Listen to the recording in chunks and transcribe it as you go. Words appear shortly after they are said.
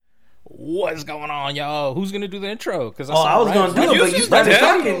What's going on, y'all? Who's gonna do the intro? Because I was gonna do it, but you started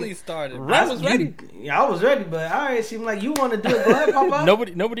talking. Ren was ready. I was ready, but all right, it seemed like you want to do it. Go ahead, Papa.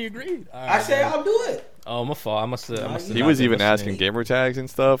 Nobody agreed. Right, I said I'll do it. Oh, my fault. I must have. He was even asking gamer tags and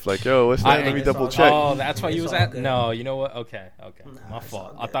stuff. Like, yo, what's that? Let me double check. Oh, that's why you was at. No, you know what? Okay. My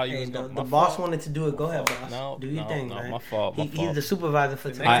fault. I thought you was going. The boss wanted to do it. Go ahead, boss. No, do your thing, man. My fault. He's the supervisor for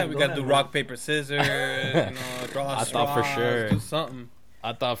tonight. Next time we gotta do rock paper scissors. Draw straws. For sure. Do something.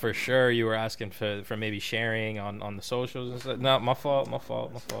 I thought for sure you were asking for maybe sharing on the socials and stuff. No, my fault.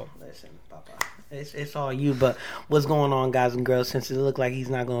 Listen, Papa, it's all you. But what's going on, guys and girls? Since it looked like he's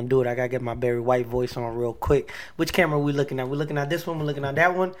not gonna do it, I gotta get my Barry White voice on real quick. Which camera are we looking at? We're looking at this one. We're looking at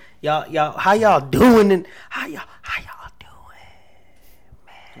that one. Y'all, how y'all doing? And how y'all doing,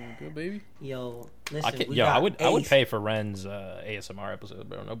 man? Doing good, baby. Yo, listen. I would pay for Ren's ASMR episode,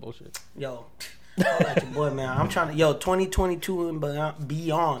 bro. No bullshit. Yo. All right, your boy, man. I'm trying to 2022 and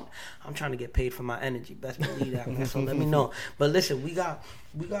beyond. I'm trying to get paid for my energy. Best believe that, man. So let me know. But listen, we got.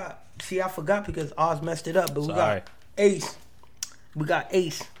 See, I forgot because Oz messed it up. But we got Ace. We got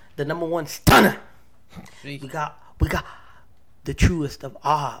Ace, the #1 stunner. We got the truest of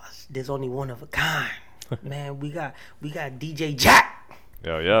Oz. There's only one of a kind, man. We got DJ Jack.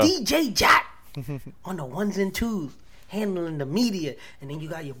 Yeah. DJ Jack on the ones and twos. Handling the media, and then you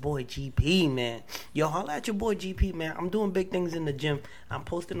got your boy GP, man. Yo, holla at your boy GP, man. I'm doing big things in the gym. I'm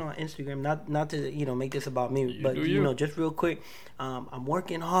posting on Instagram, not to make this about me, but just real quick. I'm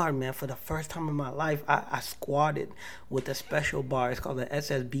working hard, man. For the first time in my life, I squatted with a special bar. It's called the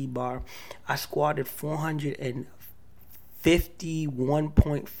SSB bar. I squatted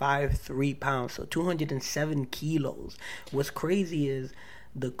 451.53 pounds, so 207 kilos. What's crazy is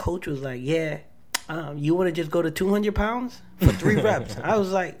the coach was like, yeah. You want to just go to 200 pounds for 3 reps? I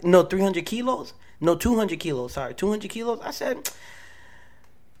was like, no, 300 kilos? No, 200 kilos. Sorry, 200 kilos? I said,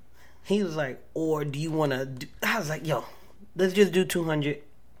 he was like, or do you want to do? I was like, yo, let's just do 200.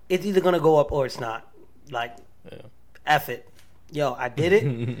 It's either going to go up or it's not. Like, F it. Yo, I did it.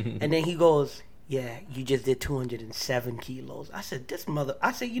 And then he goes, yeah, you just did 207 kilos. I said,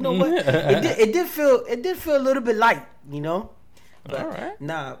 you know what? It did feel a little bit light, you know? But all right.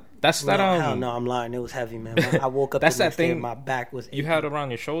 Nah. That's that. Hell no, I'm lying. It was heavy, man. I woke up. That's the that next day thing. and my back was. You had it around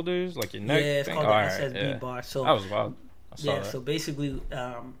your shoulders, like your neck. Yeah, it's called the SSB bar. So that was wild. I saw that. So basically,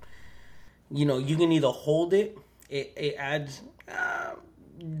 you can either hold it. It adds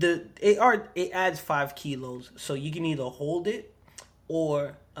it adds 5 kilos. So you can either hold it,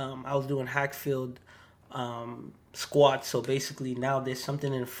 or I was doing Hackfield squats. So basically, now there's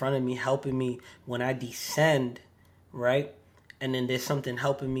something in front of me helping me when I descend, right? And then there's something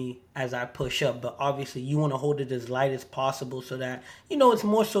helping me as I push up. But obviously, you want to hold it as light as possible so that, it's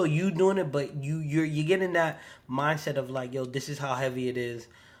more so you doing it, but you're getting that mindset of like, yo, this is how heavy it is.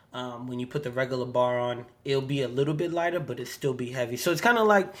 When you put the regular bar on, it'll be a little bit lighter, but it'll still be heavy. So it's kind of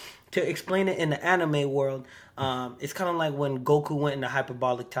like, to explain it in the anime world, it's kind of like when Goku went in the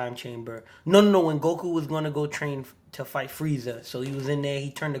hyperbolic time chamber. No, when Goku was going to go train to fight Frieza. So he was in there, he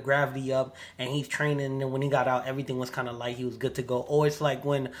turned the gravity up, and he's training, and then when he got out, everything was kind of light, he was good to go. Or it's like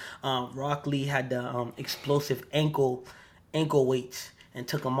when Rock Lee had the explosive ankle weights and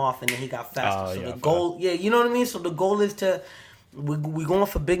took them off, and then he got faster. So the goal, you know what I mean? So the goal is to, we're going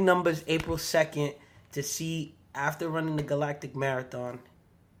for big numbers April 2nd to see, after running the Galactic Marathon,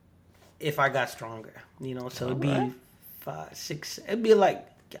 if I got stronger. So it'd be 5, 6, it'd be like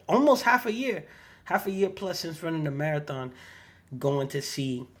almost half a year plus since running the marathon, going to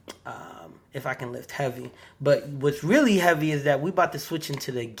see if I can lift heavy. But what's really heavy is that we about to switch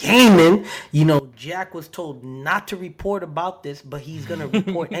into the gaming. Jack was told not to report about this, but he's going to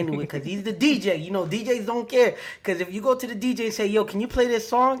report anyway because he's the DJ. DJs don't care. Because if you go to the DJ and say, yo, can you play this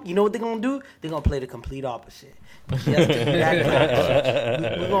song? You know what they're going to do? They're going to play the complete opposite. We're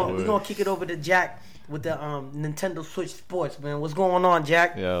going to kick it over to Jack with the Nintendo Switch Sports, man. What's going on,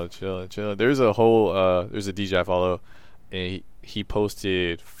 Jack? Yo, chill. There's a whole there's a DJ I follow, and he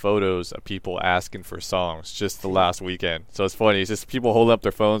posted photos of people asking for songs just the last weekend. So it's funny. It's just people holding up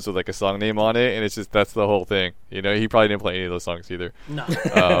their phones with like a song name on it, and it's just, that's the whole thing. He probably didn't play any of those songs either. No.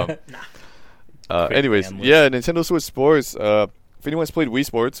 Anyways, yeah, Nintendo Switch Sports. If anyone's played Wii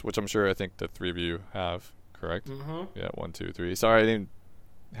Sports, which I think the 3 of you have, correct? Mm-hmm. Yeah, 1, 2, 3. Sorry, I didn't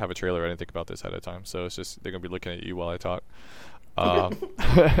have a trailer. I didn't think about this ahead of time, so it's just they're gonna be looking at you while I talk.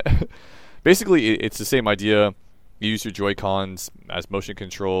 Basically, it's the same idea. You use your Joy-Cons as motion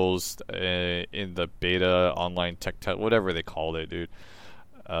controls in the beta, online tech, whatever they called it, dude.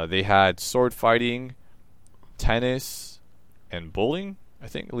 They had sword fighting, tennis, and bowling. I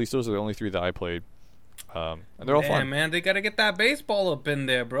think at least those are the only 3 that I played. And they're all Damn, fun. man, they gotta get that baseball up in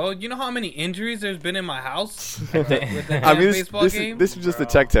there, bro. You know how many injuries there's been in my house with I that mean, baseball game? this was just a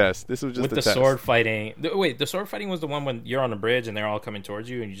tech test. This was just With a the test. sword fighting. Wait, the sword fighting was the one when you're on a bridge and they're all coming towards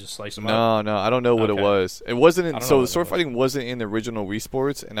you and you just slice them up? No, I don't know what it Okay. was. It wasn't I in, don't know so what the it sword was. fighting wasn't in the original Wii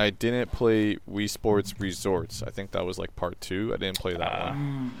Sports, and I didn't play Wii Sports Resorts. I think that was like part 2. I didn't play that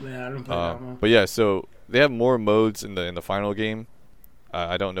one. Yeah, I didn't play that one. But yeah, so they have more modes in the final game.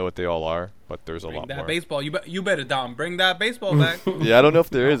 I don't know what they all are, but there's a Bring lot that more. baseball. You better, Dom. Bring that baseball back. Yeah, I don't know if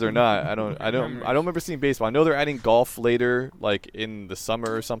there is or not. I don't remember seeing baseball. I know they're adding golf later, like in the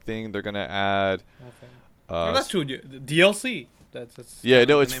summer or something. They're gonna add. Well, that's true. The DLC. That's Yeah,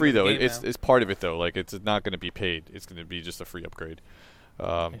 no, the it's name free of the though. game It's now. it's part of it though. Like it's not gonna be paid. It's gonna be just a free upgrade.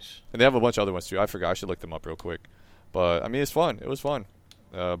 Nice. And they have a bunch of other ones too. I forgot. I should look them up real quick. But I mean, it's fun. It was fun.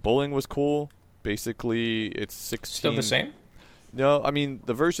 Bowling was cool. Basically, it's 16. Still the same? No, I mean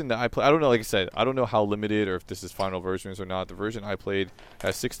the version that I play. I don't know. Like I said, I don't know how limited or if this is final versions or not. The version I played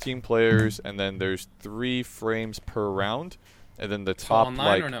has 16 players, and then there's 3 frames per round, and then the It's all top online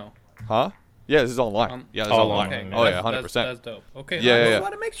like, or no? huh? Yeah, this is online. Yeah, this is all online. online. Oh yeah, That's- 100%. That's dope. Okay, Yeah, I yeah, just yeah.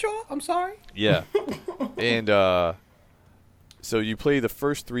 want to make sure. I'm sorry. Yeah. And so you play the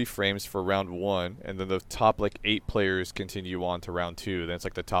first 3 frames for round 1, and then the top like 8 players continue on to round 2. Then it's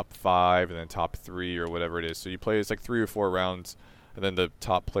like the top 5 and then top 3 or whatever it is. So you play it's like 3 or 4 rounds, and then the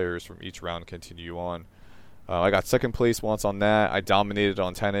top players from each round continue on. I got second place once on that. I dominated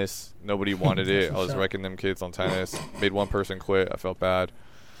on tennis. Nobody wanted it. I was wrecking them kids on tennis. Made one person quit. I felt bad.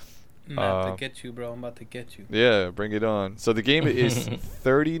 I'm about to get you, bro. I'm about to get you. Yeah, bring it on. So the game is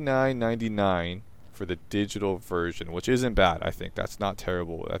 $39.99 for the digital version, which isn't bad. I think that's not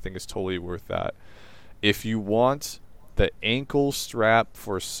terrible. I think it's totally worth that. If you want the ankle strap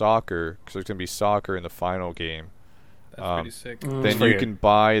for soccer, because there's gonna be soccer in the final game, That's pretty sick. then For you your- can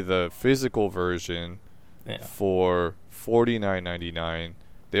buy the physical version Yeah. for $49.99.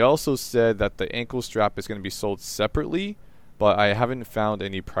 They also said that the ankle strap is going to be sold separately, but I haven't found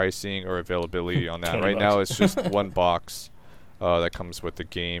any pricing or availability on that. 20 Right now, bucks. it's just one box that comes with the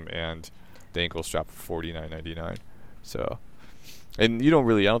game and the ankle strap for $49.99. So, and you don't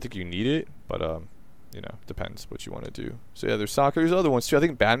really, I don't think you need it, but depends what you want to do. So yeah, there's soccer. There's other ones too. I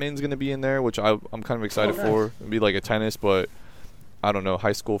think badminton's going to be in there, which I'm kind of excited nice. for. It'd be like a tennis, but I don't know,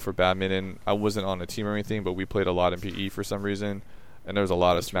 high school for badminton. I wasn't on a team or anything, but we played a lot in PE for some reason. And there was a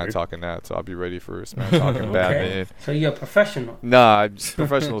lot of smack weird. talk in that, so I'll be ready for smack talk in badminton. So you're a professional. Nah, I'm just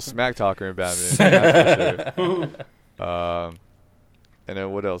professional smack talker in badminton. That's for sure. And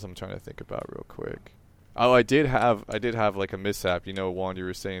then what else I'm trying to think about real quick. Oh, I did have like a mishap. You know, Juan, you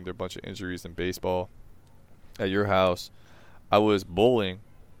were saying there are a bunch of injuries in baseball at your house. I was bowling,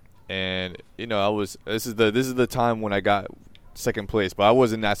 and this is the time when I got second place, but I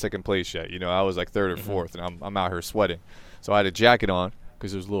wasn't at second place yet. I was like third or fourth, and I'm out here sweating. So I had a jacket on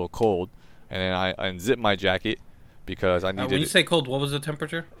because it was a little cold, and then I unzipped my jacket because I needed. When you say cold, what was the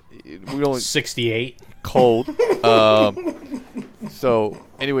temperature? We don't 68. cold. So,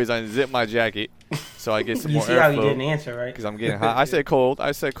 anyways, I unzipped my jacket so I get some You more see how you airflow didn't answer, right? because I'm getting hot. I said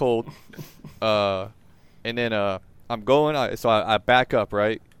cold. And then I'm going. So I back up,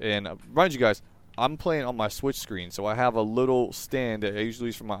 right? And remind you guys, I'm playing on my Switch screen, so I have a little stand that I usually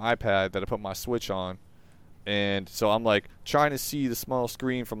use for my iPad that I put my Switch on. And so I'm like trying to see the small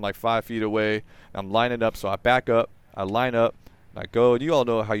screen from like 5 feet away. I'm lining up, so I back up, I line up, and I go. And you all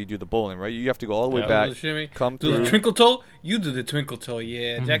know how you do the bowling, right? You have to go all the way Yeah. back, Do the shimmy? come Do the through. twinkle toe? You do the twinkle toe,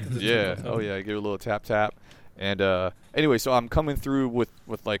 yeah. Jack does the Yeah. twinkle toe. Oh yeah. Give it a little tap tap. And anyway, so I'm coming through with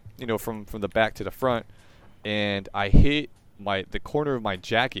like from the back to the front, and I hit the corner of my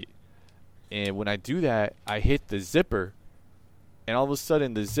jacket. And when I do that, I hit the zipper, and all of a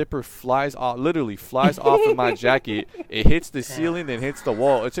sudden the zipper flies off, literally flies off of my jacket. It hits the ceiling, then hits the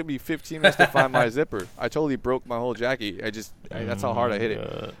wall. It took me 15 minutes to find my zipper. I totally broke my whole jacket. That's how hard I hit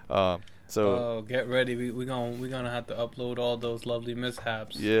it. So Oh, get ready. We're gonna have to upload all those lovely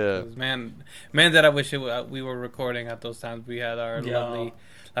mishaps. Yeah. 'Cause man, that I wish we were recording at those times. We had our Yeah. lovely.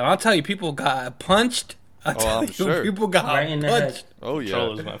 I'll tell you, people got punched. I'm sure. People got Right in the punched. head. oh yeah.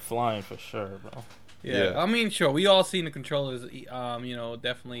 Controllers went flying for sure, bro. Yeah. Yeah. I mean, sure, we all seen the controllers,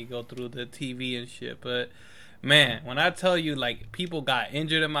 definitely go through the TV and shit. But man, when I tell you, like, people got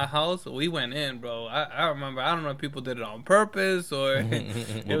injured in my house, we went in, bro. I remember. I don't know if people did it on purpose or it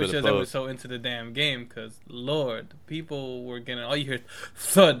bit was of just that we're both. so into the damn game. Cause Lord, people were getting all you hear is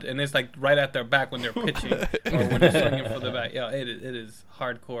thud, and it's like right at their back when they're pitching or when they're swinging for the bat. Yeah, it is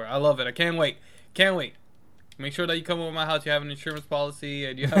hardcore. I love it. I can't wait. Can't wait. Make sure that you come over my house. You have an insurance policy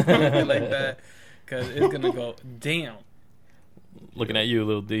and you have something like that. Because it's going to go down. Looking at you,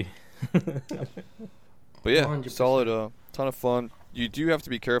 little D. But yeah, 100%. solid, ton of fun. You do have to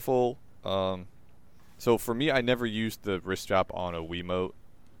be careful. So for me, I never used the wrist strap on a Wiimote.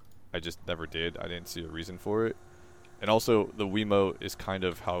 I just never did. I didn't see a reason for it. And also, the Wiimote is kind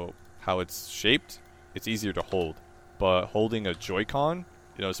of how it's shaped. It's easier to hold. But holding a Joy-Con,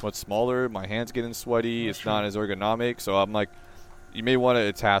 it's much smaller. My hand's getting sweaty. It's not as ergonomic. So I'm like, you may want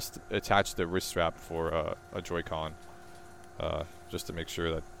to attach the wrist strap for a Joy-Con, just to make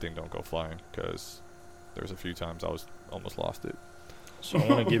sure that thing don't go flying. Because there's a few times I was almost lost it. So I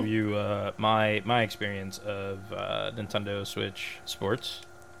want to give you my experience of Nintendo Switch Sports.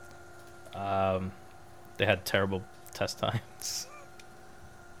 They had terrible test times.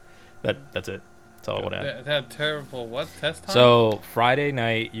 That's it. That's all I want to add. They had terrible what test time? So Friday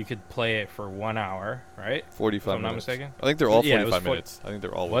night you could play it for 1 hour, right? 45 If I'm not minutes. mistaken. I think they're all Yeah, it was 45 minutes. I think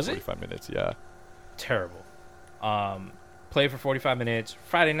they're all Was it? 45 minutes, yeah. Terrible. Play for 45 minutes.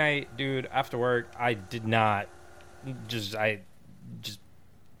 Friday night, dude, after work, I just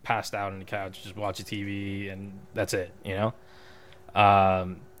passed out on the couch, just watching TV, and that's it, Didn't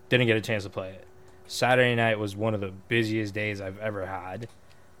get a chance to play it. Saturday night was one of the busiest days I've ever had.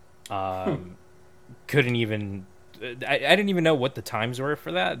 Couldn't even... I didn't even know what the times were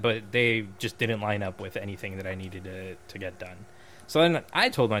for that, but they just didn't line up with anything that I needed to get done. So then I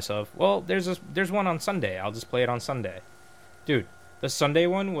told myself, well, there's one on Sunday. I'll just play it on Sunday. Dude, the Sunday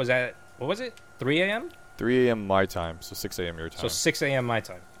one was at, what was it, 3 a.m.? 3 a.m. my time, so 6 a.m. your time. So 6 a.m. my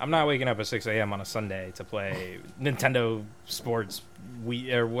time. I'm not waking up at 6 a.m. on a Sunday to play Nintendo Sports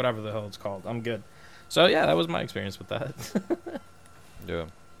Wii or whatever the hell it's called. I'm good. So yeah, that was my experience with that. Yeah.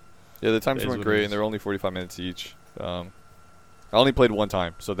 Yeah, the times It is weren't what it great, is. and they're only 45 minutes each. I only played one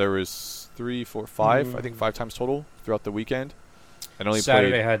time, so there was 3, 4, 5, I think 5 times total throughout the weekend. And only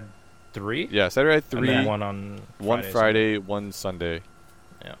Saturday played... had 3? Yeah, Saturday had 3. And then one on One Friday, Friday, one Sunday.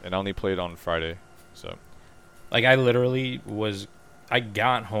 Yeah. And I only played on Friday, so... Like, I literally I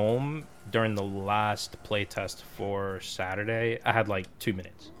got home during the last play test for Saturday. I had like 2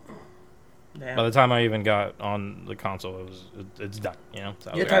 minutes. Damn. By the time I even got on the console, it's done. So I was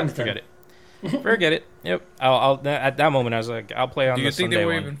Your like, time's forget done. it. Forget it. Yep. I'll at that moment I was like, I'll play on Do the you think Sunday they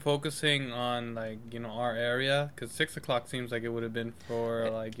were one. even focusing on our area? Because 6 o'clock seems like it would have been for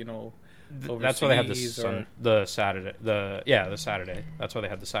That's why they had overseas the Saturday. The Saturday. That's why they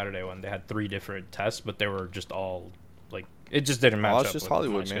had the Saturday one. They had 3 different tests, but they were just all like it just didn't match Oh, up. it's just with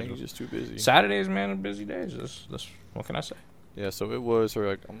Hollywood, my man. schedule. You're just too busy. Saturdays, man, are busy days. That's what can I say? Yeah, so it was, or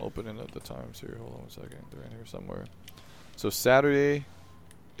like, I'm opening up the times here. Hold on 1 second. They're in here somewhere. So Saturday,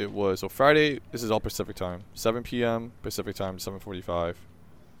 it was, so Friday, this is all Pacific time. 7 p.m. Pacific time, 7:45.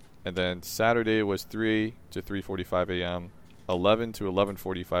 And then Saturday was 3 to 3:45 a.m., 11 to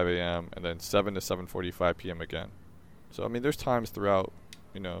 11:45 a.m., and then 7 to 7:45 p.m. again. So, I mean, there's times throughout,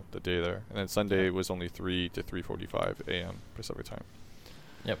 the day there. And then Sunday was only 3 to 3:45 a.m. Pacific time.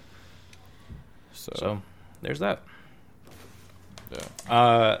 Yep. So there's that.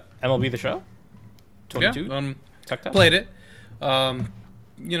 yeah. MLB The Show. 22. Yeah, Tucked up. played it.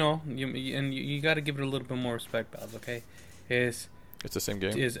 You got to give it a little bit more respect, Baz. Okay, It's the same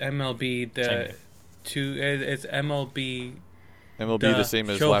game. is MLB Same game. it's MLB MLB the same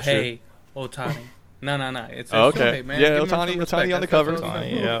as last year. Shohei Ohtani. No. It's Oh, okay. Shohei, man. Yeah, Give him some Ohtani respect. on the That's cover. what I was Ohtani,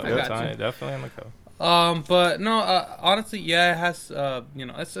 saying. yeah, I got Ohtani, you. definitely on the cover. But no, honestly, yeah, it has,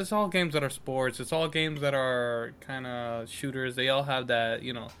 it's all games that are sports. It's all games that are kind of shooters. They all have that,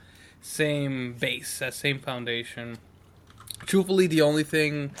 same base, that same foundation. Truthfully, the only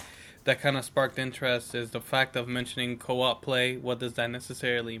thing that kind of sparked interest is the fact of mentioning co-op play. What does that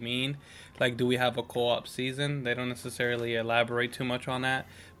necessarily mean? Like, do we have a co-op season? They don't necessarily elaborate too much on that,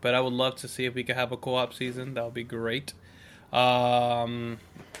 but I would love to see if we could have a co-op season. That would be great. And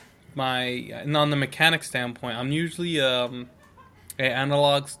on the mechanic standpoint, I'm usually an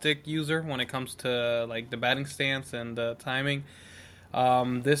analog stick user when it comes to like the batting stance and the timing.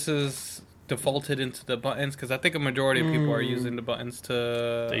 This is defaulted into the buttons because I think a majority of people are using the buttons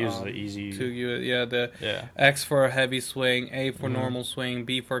to They use the easy. the X for a heavy swing, A for normal swing,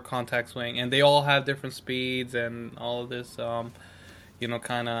 B for contact swing, and they all have different speeds and all of this kind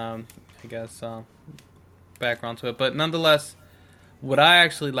of background to it, but nonetheless, what I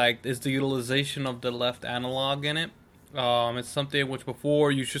actually liked is the utilization of the left analog in it. It's something which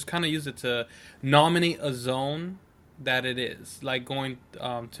before you just kind of use it to nominate a zone that it is like going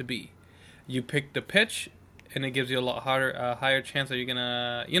to be. You pick the pitch, and it gives you a lot higher chance that you're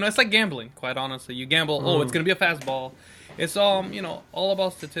gonna. It's like gambling. Quite honestly, you gamble. Oh, it's gonna be a fastball, It's all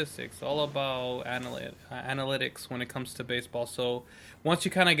about statistics, all about analytics when it comes to baseball. So once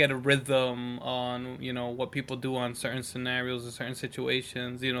you kind of get a rhythm on what people do on certain scenarios or certain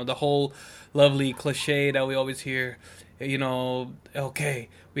situations, the whole lovely cliche that we always hear, okay,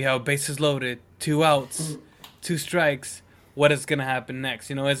 we have bases loaded, 2 outs, 2 strikes. What is gonna happen next?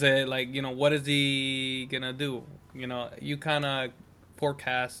 Is it like what is he gonna do? You kind of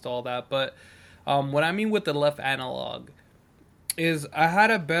forecast all that, but what I mean with the left analog is I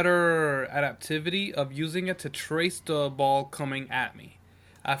had a better adaptivity of using it to trace the ball coming at me.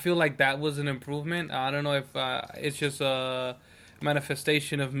 I feel like that was an improvement. I don't know if it's just a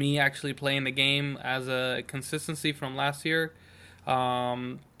manifestation of me actually playing the game as a consistency from last year.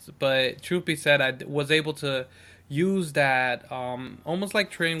 But truth be said, I was able to use that almost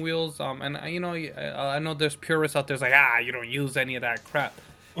like train wheels. And I know there's purists out there like, you don't use any of that crap.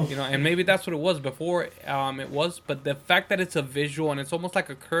 And maybe that's what it was before. It was, but the fact that it's a visual and it's almost like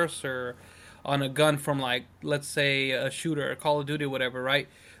a cursor on a gun from, like, let's say a shooter, a Call of Duty, whatever, right?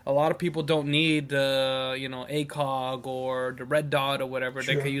 A lot of people don't need the ACOG or the red dot or whatever.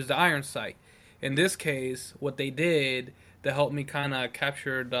 Sure. They can use the iron sight. In this case, what they did to help me kind of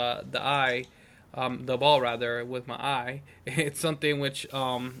capture the ball rather with my eye, it's something which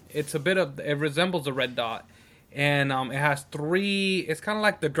it resembles a red dot. And it has 3. It's kind of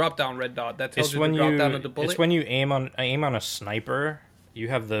like the drop down red dot that tells you the drop down of the bullet. It's when you aim on a sniper. You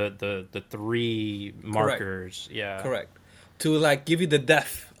have the 3 markers. Correct. Yeah, correct. To like give you the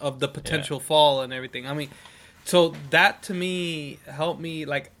depth of the potential fall and everything. I mean, so that to me helped me.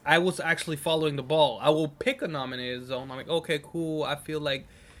 Like, I was actually following the ball. I will pick a nominated zone. I'm like, okay, cool. I feel like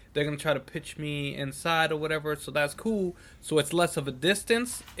they're going to try to pitch me inside or whatever, so that's cool. So it's less of a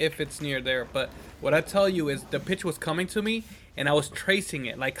distance if it's near there. But what I tell you is the pitch was coming to me, and I was tracing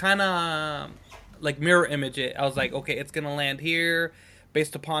it, like kind of like mirror image it. I was like, okay, it's going to land here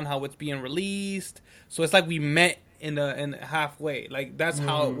based upon how it's being released. So it's like we met in halfway. Like, that's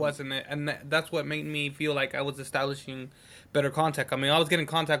how it was, and that's what made me feel like I was establishing better contact. I mean, I was getting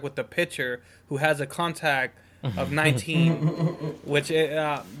contact with the pitcher who has a contact of 19, which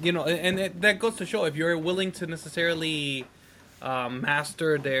that goes to show if you're willing to necessarily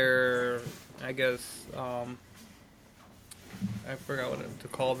master their, I guess, I forgot what to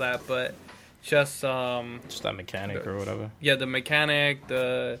call that, but just that mechanic or whatever. Yeah, the mechanic,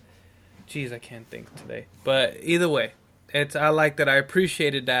 I can't think today, but either way, I like that. I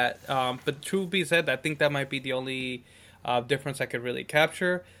appreciated that. But truth be said, I think that might be the only difference I could really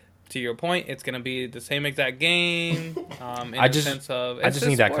capture. To your point, it's going to be the same exact game. I just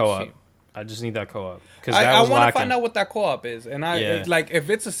need that co-op. I just need that co-op because I want to find out what that co-op is, and if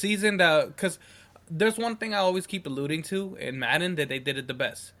it's a season that, because there's one thing I always keep alluding to in Madden that they did it the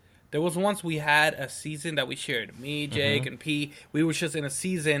best. There was once we had a season that we shared. Me, Jake, and P. We were just in a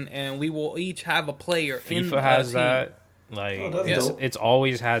season, and we will each have a player. FIFA has that. Like, it's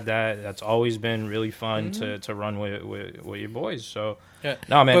always had that. That's always been really fun to run with your boys. So,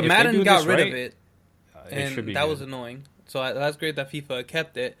 no, man. But Madden got rid of it, and that was annoying. So that's great that FIFA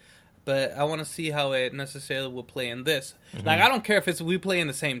kept it. But I want to see how it necessarily will play in this. Like, I don't care if we play in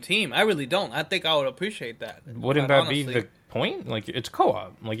the same team. I really don't. I think I would appreciate that. Wouldn't that be the point? Like, it's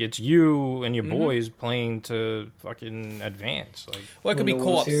co-op. Like, it's you and your boys playing to fucking advance. Like, well, it could be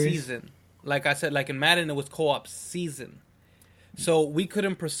co-op season. Like I said, like in Madden, it was co-op season. So we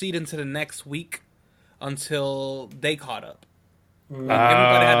couldn't proceed into the next week until they caught up. Like,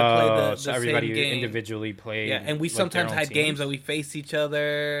 everybody had to play the everybody same game. Individually played. Yeah, and we sometimes had games that we faced each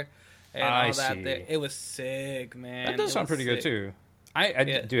other and all that. It was sick, man. That does sound pretty good too.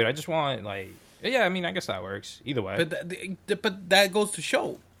 Dude, I just want, like, I mean, I guess that works either way. But that goes to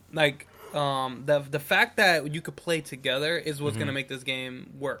show, like, the fact that you could play together is what's gonna make this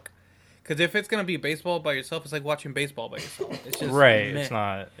game work. Because if it's going to be baseball by yourself, it's like watching baseball by yourself. It's just right. Meh. It's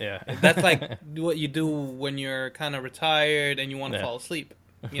not, That's like what you do when you're kind of retired and you want to fall asleep,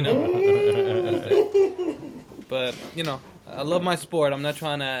 you know? But, I love my sport. I'm not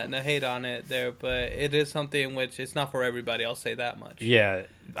trying to hate on it there, but it is something which it's not for everybody. I'll say that much. Yeah.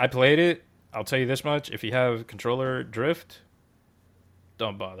 I played it. I'll tell you this much. If you have controller drift,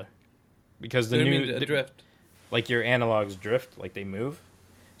 don't bother. Because drift? Like your analogs drift, like they move.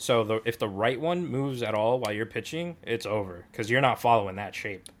 So if the right one moves at all while you're pitching, it's over because you're not following that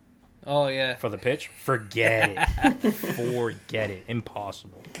shape. Oh yeah. For the pitch, forget it. Forget it.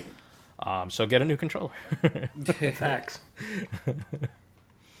 Impossible. So get a new controller. Facts.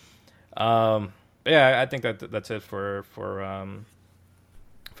 Yeah, I think that's it for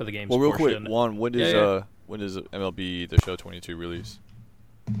the games. Well, real quick, Juan, when does MLB The Show 22 release?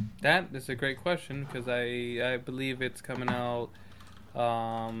 That is a great question because I believe it's coming out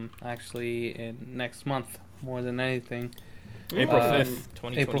actually in next month more than anything. April 5th,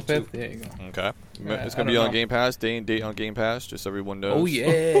 2022. April 5th. There you go. Okay. Yeah, It's I gonna be don't on know. Game Pass. Day and date on Game Pass. Just so everyone knows. Oh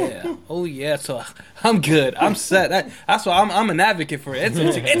yeah, oh yeah. So I'm good. I'm set. That's why I'm an advocate for it.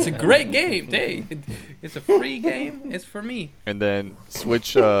 It's a great game. Hey, it's a free game. It's for me. And then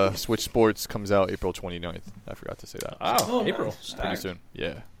Switch Sports comes out April 29th. I forgot to say that. Oh, April. nice. Pretty soon.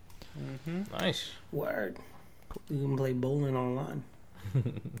 Yeah. Nice. Word. You can play bowling online.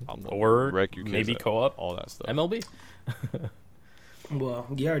 Or wreck your kids maybe at co-op. all that stuff. MLB. Well,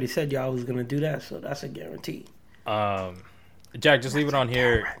 you already said y'all was gonna do that, so that's a guarantee. Jack, just leave it on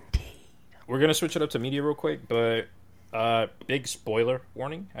here. We're gonna switch it up to media real quick, but big spoiler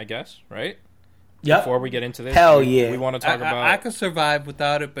warning, I guess, right? Yep. Before we get into this, Hell we, yeah. we want to talk about. I could survive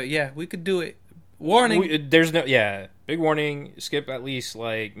without it, but yeah, we could do it. Warning. There's no, big warning. Skip at least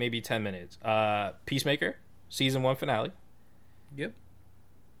like maybe 10 minutes. Peacemaker season 1 finale. Yep.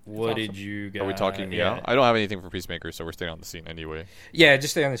 What awesome. did you guys? Are we talking now? I don't have anything for Peacemaker, so we're staying on the scene anyway. Yeah,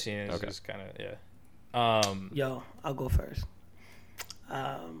 just stay on the scene. It's Okay. just kind of Yo, I'll go first.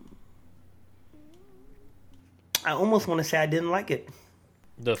 I almost want to say I didn't like it.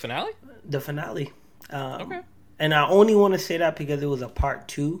 the finale. The finale. Okay. And I only want to say that because it was a part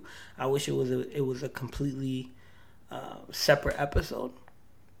 2. I wish it was a completely separate episode.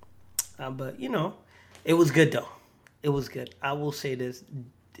 But you know, it was good though. It was good. I will say this: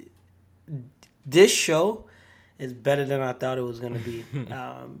 this show is better than I thought it was going to be.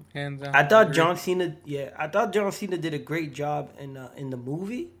 Hands down. I thought Agree. John Cena. Yeah, I thought John Cena did a great job in the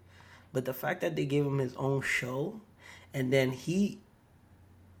movie, but the fact that they gave him his own show, and then he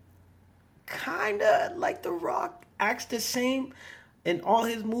kind of like The Rock acts the same in all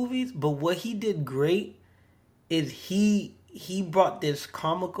his movies, but what he did great is he brought this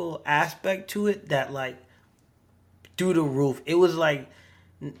comical aspect to it that like through the roof. It was like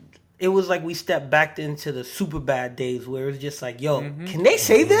we stepped back into the super bad days where it's just like, yo, can they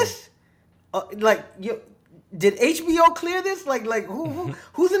say this? Like, yo, did HBO clear this? Like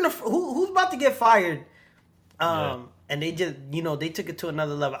who's in the who's about to get fired? And they just, they took it to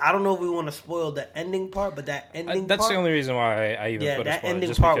another level. I don't know if we want to spoil the ending part, but that ending That's part, the only reason why I even put a that spoiler, ending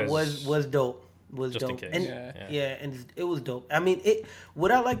just part because- was dope. Was just in dope. case. And, Yeah. and it was dope. I mean, what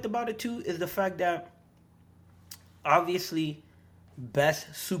I liked about it too is the fact that obviously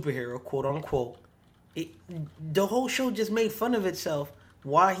best superhero, quote unquote, the whole show just made fun of itself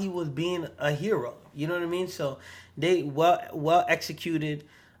while he was being a hero. You know what I mean? So they well executed.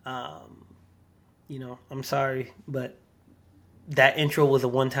 I'm sorry, but that intro was a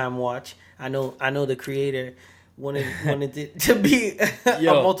one-time watch. I know the creator wanted it to be a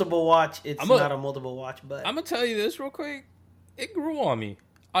Yo, multiple watch. It's not a multiple watch, but I'm gonna tell you this real quick. It grew on me.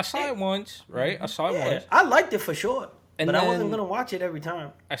 I saw it once, right? I saw it yeah, once. I liked it for sure. And But I then- wasn't gonna watch it every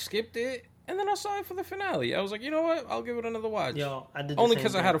time. I skipped it, and then I saw it for the finale. I was like, you know what? I'll give it another watch. Yo, I did the Only same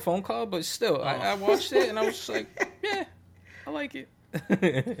because I thing. had a phone call, but still, I watched it, and I was just like, yeah, I like it.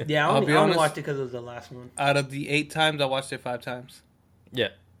 Yeah, I'll I be only honest. watched it because it was the last one. Out of the 8 times, I watched it 5 times. Yeah.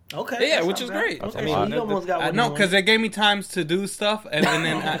 Okay, Yeah, that's which not is bad. great. That's I a mean, lot. you almost got I one. know, because they gave me times to do stuff, and then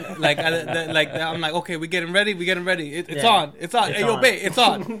I'm like, okay, we getting ready. It's Yeah. on. It's Hey, yo, on. babe, it's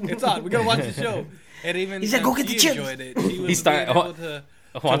on. We gotta watch the show. And even He said, "Go get the she chips." enjoyed it. She was He started- being able to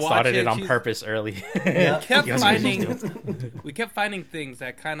Juan watch started it on She's- purpose early. Yeah. kept Yes, we kept finding things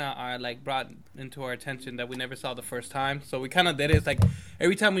that kind of are like brought into our attention that we never saw the first time. So we kind of did it. It's like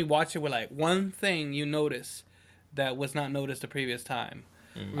every time we watch it, we're like, one thing you notice that was not noticed the previous time.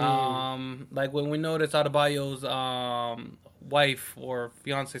 Like when we noticed Adebayo's wife or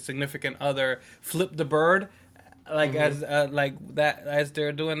fiance, significant other, flip the bird, like as like that as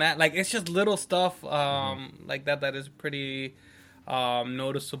they're doing that. Like it's just little stuff like that is pretty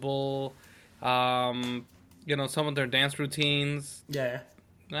noticeable. Some of their dance routines. Yeah.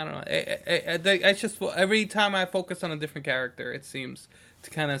 I don't know. It's just every time I focus on a different character, it seems to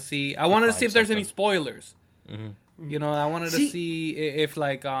kind of see. I wanted to see if there's any spoilers. I wanted to see if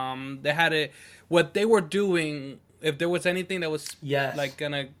like they had it, what they were doing. If there was anything that was Yes. like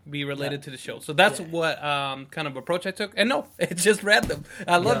gonna be related to the show, so that's what kind of approach I took. And no, it's just random.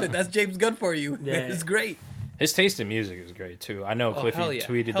 I love it. That's James Gunn for you. Yeah. It's great. His taste in music is great too. I know Cliffy hell yeah.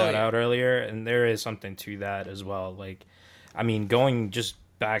 tweeted Hell that yeah. out earlier, and there is something to that as well. Like, I mean, going just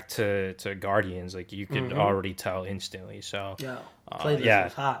back to Guardians, like you could already tell instantly. So Yeah. Playlist yeah.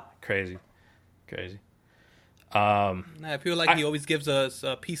 was hot. crazy. I feel like he always gives us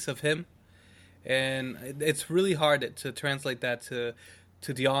a piece of him, and it's really hard to translate that to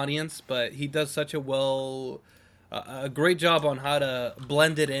the audience. But he does such a well a great job on how to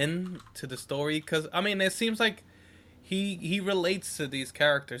blend it in to the story. Because I mean, it seems like he relates to these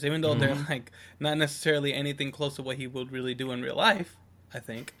characters, even though they're like not necessarily anything close to what he would really do in real life. I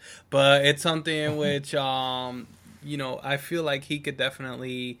think, but it's something in which you know, I feel like he could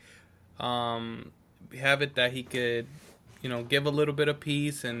definitely have it that he could, you know, give a little bit of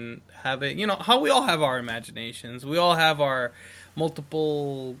peace and have it, you know, how we all have our imaginations. We all have our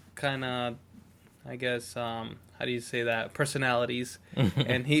multiple kind of, I guess, how do you say that? Personalities.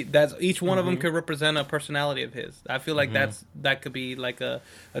 And that's each one of them could represent a personality of his. I feel like that could be like a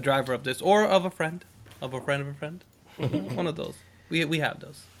driver of this, or of a friend, of a friend of a friend. One of those. We have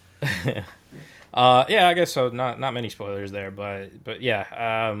those. Yeah, I guess so. Not many spoilers there, but yeah.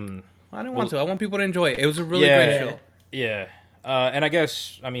 I don't want to. I want people to enjoy it. It was a really great show. Yeah. And I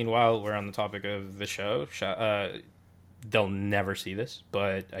guess, I mean, while we're on the topic of the show, they'll never see this,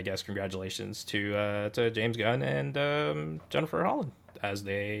 but I guess congratulations to James Gunn and Jennifer Holland, as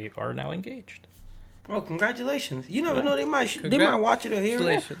they are now engaged. Oh, congratulations! You never know, they might watch it or hear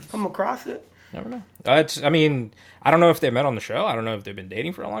it, come across it. Never know. I mean, I don't know if they met on the show. I don't know if they've been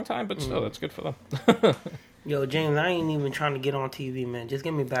dating for a long time, but still, that's good for them. Yo, James, I ain't even trying to get on TV, man. Just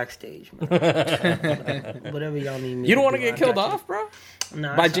get me backstage, man. Whatever y'all need me. You don't want to get killed off, bro?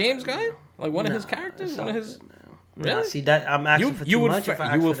 Nah, by James Gunn? Like one of his characters? One of his... Really? Nah, see, that I'm asking for too much.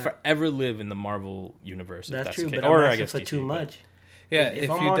 You will forever live in the Marvel universe. That's true, the but or I'm I guess for DC, too much. Yeah, if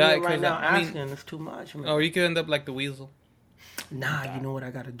I'm you on die, right now I asking, it's too much, man. Or you could end up like the Weasel. Nah, you know what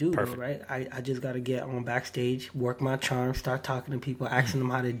I gotta do, though, right? I just gotta get on backstage, work my charm, start talking to people, asking them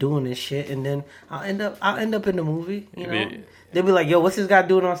how they're doing this shit, and then I'll end up in the movie. You know, they'll be like, "Yo, what's this guy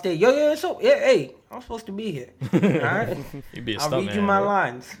doing on stage?" Yo, so hey, I'm supposed to be here. All right, I'll read you my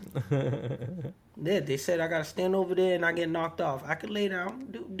lines. Yeah, they said I gotta stand over there and I get knocked off. I could lay down,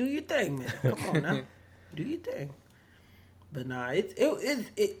 do your thing, man. Come on now, do your thing. But nah, it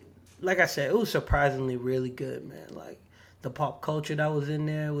like I said, it was surprisingly really good, man. Like, the pop culture that was in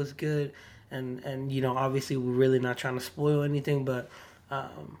there was good, and you know, obviously we're really not trying to spoil anything, but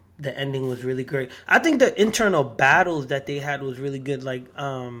the ending was really great. I think the internal battles that they had was really good. Like,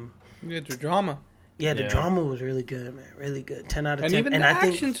 the drama. Yeah, the drama was really good, man. Really good. 10 out of 10. And even the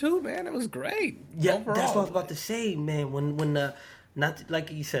action too, man. It was great. Yeah, overall. That's what I was about to say, man. When the not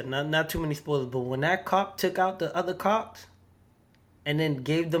like you said, not too many spoilers, but when that cop took out the other cops and then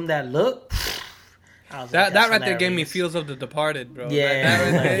gave them that look. That right there gave me feels of The Departed, bro. Yeah, that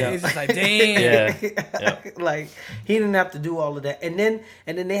right there, it's just like, damn. Yeah. Like, he didn't have to do all of that, and then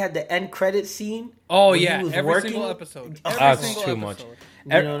they had the end credit scene. Oh yeah, every single episode. That's too much.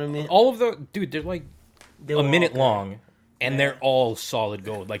 You know what I mean? All of the they're like a minute long, and they're all solid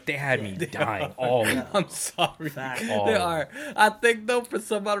gold. Like, they had me dying. All of them. I'm sorry, they are. I think though, for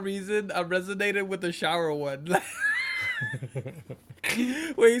some odd reason, I resonated with the shower one.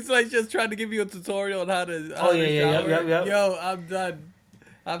 Where he's like just trying to give you a tutorial on how to shower. Yep. Yo, I'm done.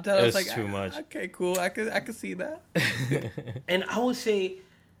 I'm done. I was like, too much. Okay, cool. I could see that. And I would say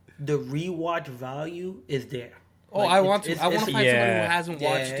the rewatch value is there. Oh, like, I want to find somebody who hasn't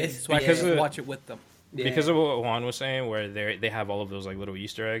watched it, so I can watch it with them. Yeah. Because of what Juan was saying, where they have all of those like little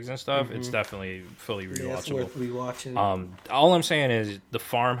Easter eggs and stuff, it's definitely fully rewatchable. Yeah, it's worth rewatching. All I'm saying is the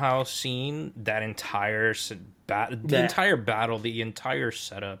farmhouse scene, that entire entire battle, the entire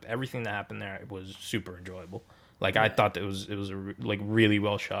setup, everything that happened there was super enjoyable. Like, I thought that it was a really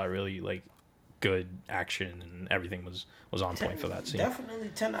well shot, really like good action, and everything was on point for that scene.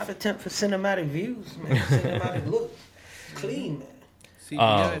 Definitely 10 out of 10 for cinematic views, man. Cinematic look, clean, man.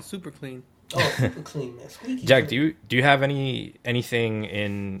 CGI is super clean. Oh, super clean, man. Squeaky. Jack, do you have anything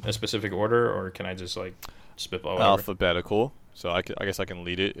in a specific order, or can I just like spitball? Whatever? Alphabetical. So I guess I can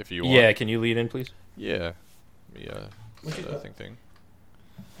lead it if you want. Yeah, can you lead in, please? Yeah. Thing.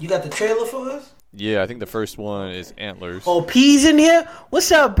 You got the trailer for us? Yeah, I think the first one is Antlers. Oh, P's in here?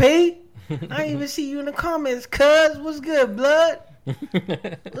 What's up, P? I didn't even see you in the comments, cuz. What's good, blood?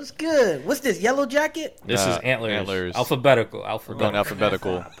 What's good? What's this, Yellow Jacket? This is Antlers. Alphabetical. We're going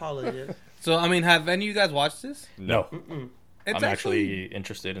alphabetical. I apologize. So, I mean, have any of you guys watched this? No. I'm actually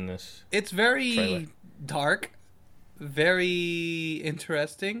interested in this. It's very trailer. Dark, very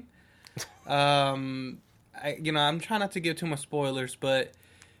interesting. I'm trying not to give too much spoilers, but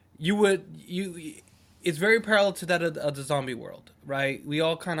it's very parallel to that of the zombie world, right? We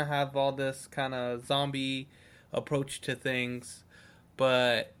all kind of have all this kind of zombie approach to things,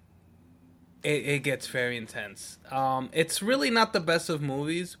 but it gets very intense. It's really not the best of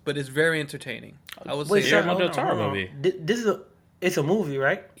movies, but it's very entertaining. I would say. Guillermo del Toro movie. It's a movie,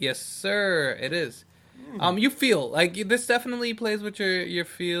 right? Yes, sir. It is. You feel like this definitely plays with your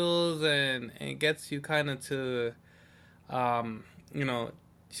feels and gets you kind of to,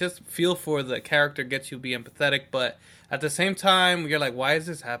 just feel for the character, gets you be empathetic, but at the same time you're like, why is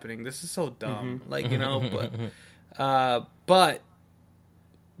this happening? This is so dumb. Like, but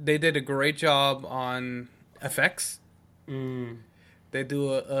they did a great job on effects. They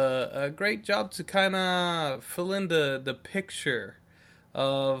do a great job to kind of fill in the picture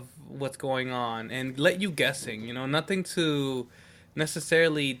of what's going on and let you guessing. Nothing to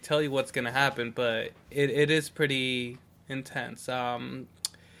necessarily tell you what's going to happen, but it is pretty intense.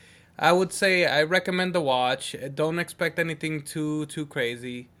 I would say I recommend the watch. Don't expect anything too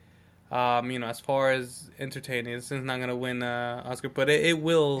crazy. As far as entertaining, this is not gonna win Oscar, but it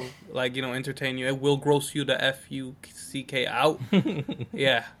will entertain you. It will gross you the fuck out.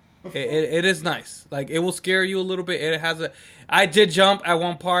 Yeah, it is nice. Like, it will scare you a little bit. I did jump at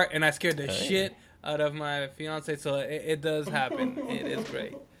one part and I scared the shit out of my fiance. So it does happen. It is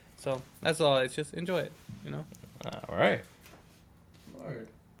great. So that's all. It's just enjoy it. All right. Word.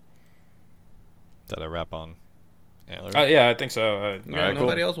 Is that a wrap on Antler? Yeah, I think so. All right, nobody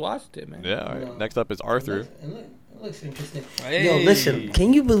cool. else watched it, man. Yeah, all right. No. Next up is Arthur. It looks interesting. Hey. Yo, listen,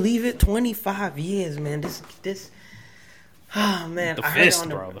 can you believe it? 25 years, man. This. Oh man, The I heard it fist, on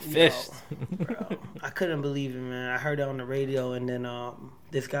bro. The fist. Bro, I couldn't believe it, man. I heard it on the radio, and then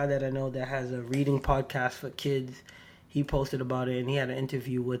this guy that I know that has a reading podcast for kids, he posted about it, and he had an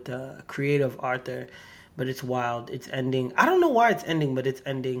interview with the creator of Arthur. But it's wild. It's ending. I don't know why it's ending, but it's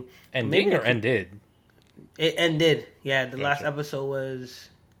ending. Ending or ended? It ended. Yeah, the last Gotcha. episode was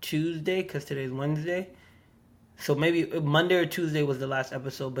Tuesday because today's Wednesday. So maybe Monday or Tuesday was the last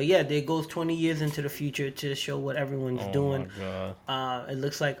episode. But yeah, it goes 20 years into the future to show what everyone's doing. My God. It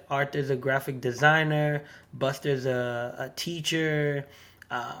looks like Arthur's a graphic designer. Buster's a teacher.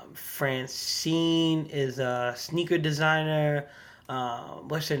 Francine is a sneaker designer.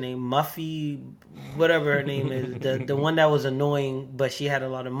 What's her name? Muffy, whatever her name is. The one that was annoying, but she had a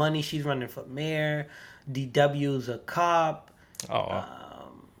lot of money. She's running for mayor. DW's a cop.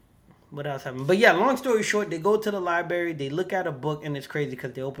 What else happened? But yeah, long story short, they go to the library. They look at a book, and it's crazy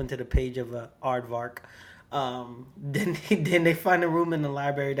because they open to the page of a aardvark. Then they find a room in the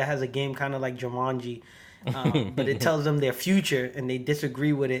library that has a game kind of like Jumanji. But it tells them their future, and they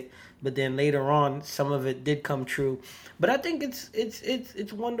disagree with it. But then later on, some of it did come true. But I think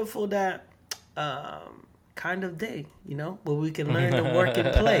it's wonderful that kind of day, where we can learn to work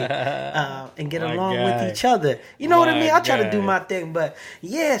and play and get My along guy. with each other. You know what I My mean? I try to do guy. my thing, but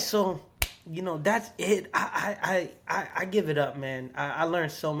yeah. So that's it. I give it up, man. I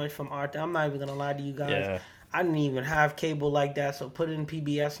learned so much from Arthur. I'm not even gonna lie to you guys. Yeah. I didn't even have cable like that, so put in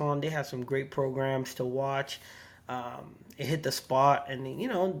PBS on. They have some great programs to watch. It hit the spot, and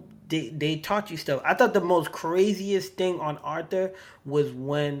they taught you stuff. I thought the most craziest thing on Arthur was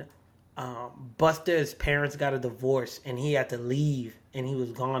when Buster's parents got a divorce, and he had to leave, and he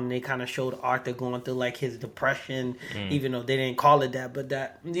was gone. And they kind of showed Arthur going through like his depression, even though they didn't call it that. But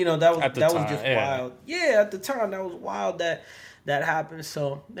that At the was time, just yeah. wild. Yeah, at the time that was wild that happened.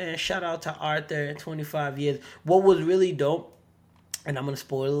 So man, shout out to Arthur. 25 years. What was really dope, and I'm gonna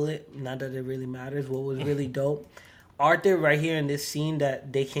spoil it, not that it really matters. What was really dope, Arthur right here in this scene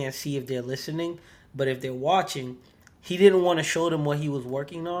that they can't see if they're listening, but if they're watching, he didn't want to show them what he was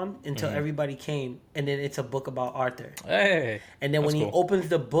working on until everybody came, and then it's a book about Arthur. Hey. And then when that's he cool. opens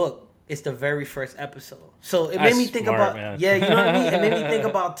the book, it's the very first episode. So it That's made me think smart, about man. yeah, you know what I mean? It made me think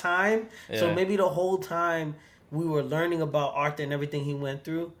about time. So Yeah. maybe the whole time we were learning about Arthur and everything he went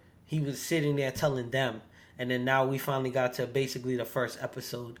through, he was sitting there telling them. And then now we finally got to basically the first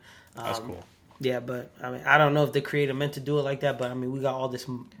episode. That's cool. Yeah, but I mean, I don't know if the creator meant to do it like that, but I mean, we got all this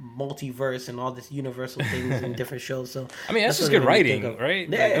multiverse and all this universal things in different shows. So I mean, that's just what it good made me think writing, of. right?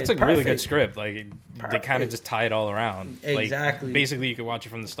 Yeah, Like, that's a it's really good perfect. script. Like, they kind of Perfect. just tie it all around. Exactly. Like, basically, you can watch it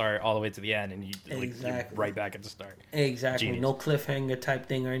from the start all the way to the end, and you're Exactly. right back at the start. Exactly. Genius. No cliffhanger type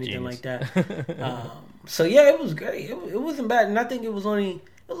thing or anything Genius. like that. So yeah, it was great. It wasn't bad, and I think it was only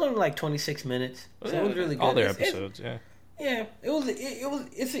like 26 minutes. So it was really good. All their It's- episodes, yeah. Yeah,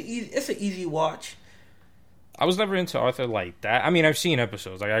 it's an easy watch. I was never into Arthur like that. I mean, I've seen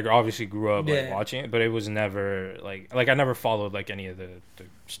episodes. Like, I obviously grew up Yeah. watching it, but it was never like I never followed like any of the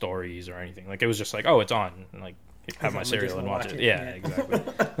stories or anything. Like, it was just like, oh, it's on, and like have my I'm cereal just and gonna watch watch it. it. Yeah, Yeah.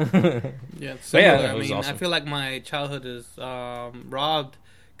 exactly. Yeah, it's But yeah, similar. it I was mean, awesome. I feel like my childhood is robbed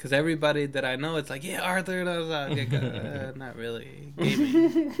because everybody that I know, it's like, yeah, Arthur, not really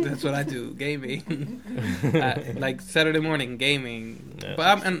gaming. That's what I do, gaming. Like Saturday morning gaming. Yeah.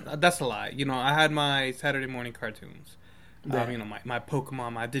 But and that's a lie. I had my Saturday morning cartoons. Yeah. My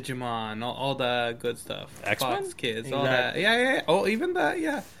Pokemon, my Digimon, all the good stuff. X-Men? Fox Kids, all Exactly. that. Yeah. Oh, even that.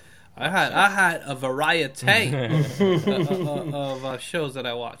 Yeah. I had a variety of shows that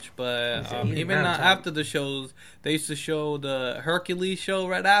I watched, but Even even that time. after the shows, they used to show the Hercules show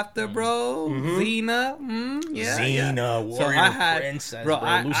right after, bro. Xena, yeah, Xena, yeah. Warrior Princess, bro.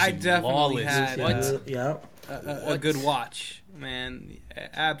 I Lucy definitely Lawless. had What? Yeah. a good watch, man.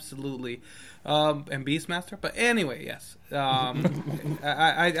 Absolutely. And Beastmaster. But anyway, yes.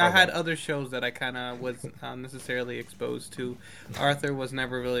 I had other shows that I kind of was not necessarily exposed to. Arthur was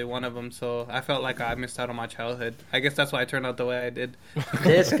never really one of them, so I felt like I missed out on my childhood. I guess that's why I turned out the way I did.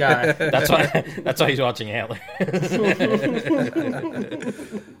 This guy. That's why he's watching Antler.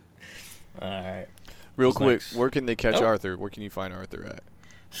 All right. Real What's quick, next? where can they catch Oh. Arthur? Where can you find Arthur at?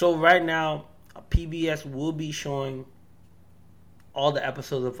 So right now, PBS will be showing all the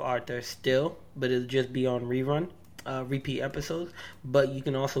episodes of Arthur still, but it'll just be on rerun, repeat episodes. But you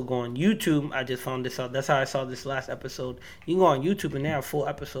can also go on YouTube. I just found this out. That's how I saw this last episode. You can go on YouTube and they have full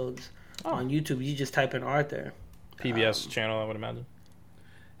episodes on YouTube. You just type in Arthur. PBS channel, I would imagine.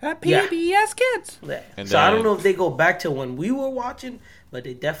 At Yeah. PBS Kids. Yeah. And So I don't then- know if they go back to when we were watching, but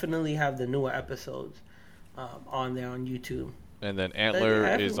they definitely have the newer episodes on there on YouTube. And then Antler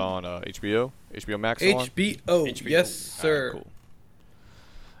have is them. on HBO Max. on? HBO. HBO. Yes, Alright, sir. cool.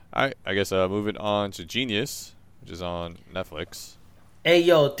 All right, I guess moving on to Genius, which is on Netflix. Hey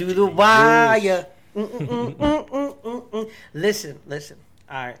yo, through the wire. Listen.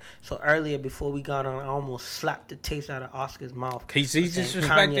 All right. So earlier, before we got on, I almost slapped the taste out of Oscar's mouth. He's saying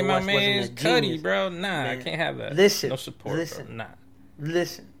disrespecting Kanye my West wasn't man's a Cuddy, genius. bro. Nah, I Man. can't have that. Listen, No support, listen. bro. Nah.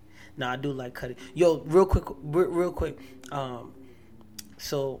 Listen. Nah, I do like Cuddy. Yo, real quick.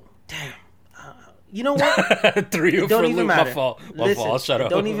 So, damn. You know what? 3 It for don't Luke. even matter. My fault. Listen, I'll shut it up.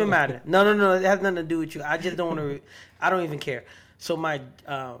 don't even matter. No. It has nothing to do with you. I just don't want to. I don't even care. So my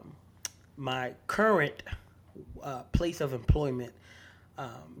current place of employment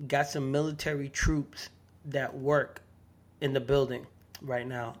got some military troops that work in the building right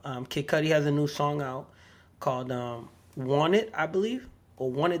now. Kid Cudi has a new song out called "Want It," I believe,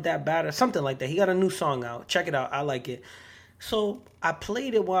 or "Want It That Bad" or something like that. He got a new song out. Check it out. I like it. So I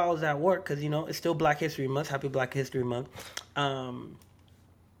played it while I was at work because, it's still Black History Month. Happy Black History Month. And,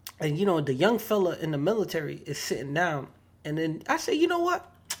 the young fella in the military is sitting down. And then I say, you know what?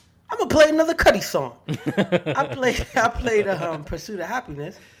 I'm going to play another Cudi song. I played Pursuit of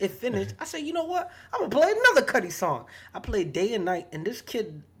Happiness. It finished. I said, you know what? I'm going to play another Cudi song. I played Day and Night. And this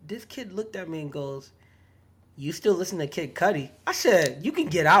kid looked at me and goes, you still listen to Kid Cudi? I said, you can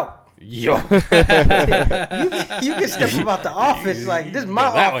get out. Yo. you can step about the office like this is my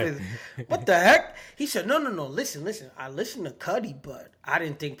Go that way. office. What the heck? He said, no. Listen. I listen to Cudi, but I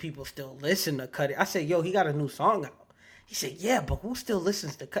didn't think people still listen to Cudi. I said, yo, he got a new song out. He said, yeah, but who still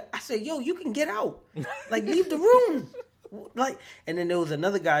listens to Cudi? I said, yo, you can get out. Like, leave the room. And then there was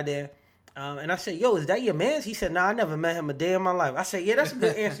another guy there. And I said, yo, is that your man? He said, nah, I never met him a day in my life. I said, yeah, that's a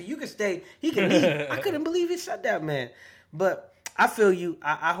good answer. You can stay. He can leave. I couldn't believe he said that, man. But I feel you.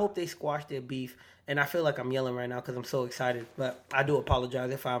 I hope they squash their beef. And I feel like I'm yelling right now because I'm so excited. But I do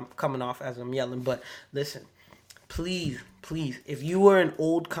apologize if I'm coming off as I'm yelling. But listen, please, if you were an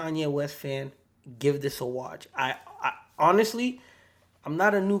old Kanye West fan, give this a watch. I honestly, I'm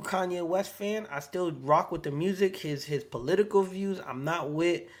not a new Kanye West fan. I still rock with the music, his political views. I'm not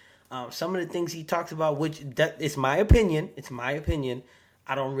with some of the things he talks about, which it's my opinion. It's my opinion.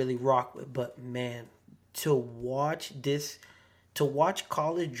 I don't really rock with. But man, to watch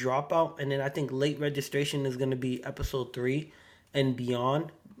College Dropout, and then I think Late Registration is going to be episode 3 and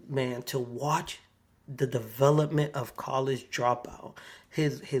beyond. Man, to watch the development of College Dropout,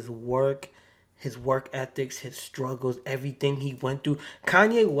 his work ethics, his struggles, everything he went through.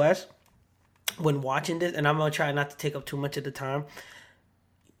 Kanye West, when watching this, and I'm gonna try not to take up too much of the time.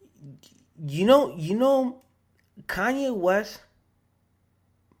 You know, Kanye West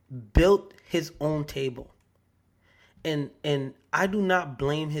built his own table. And I do not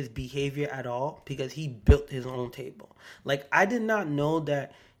blame his behavior at all because he built his own table. Like, I did not know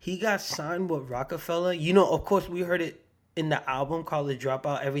that he got signed with Rockefeller. Of course, we heard it in the album College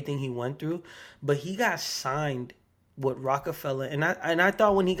Dropout, everything he went through. But he got signed with Rockefeller. And I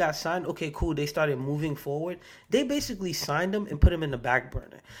thought when he got signed, okay, cool, they started moving forward. They basically signed him and put him in the back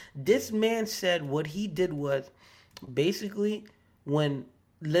burner. This man said what he did was basically when...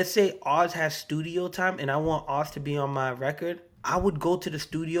 let's say Oz has studio time and I want Oz to be on my record. I would go to the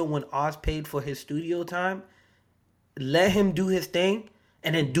studio when Oz paid for his studio time, let him do his thing,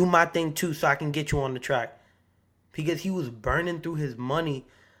 and then do my thing too so I can get you on the track. Because he was burning through his money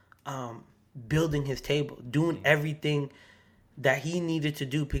building his table, doing everything that he needed to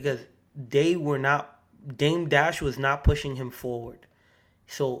do because Dame Dash was not pushing him forward.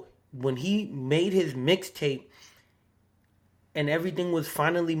 So when he made his mixtape and everything was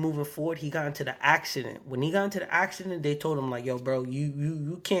finally moving forward, he got into the accident. When he got into the accident, they told him like, yo, bro,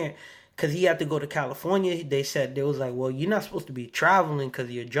 you can't, because he had to go to California. They said, they was like, well, you're not supposed to be traveling because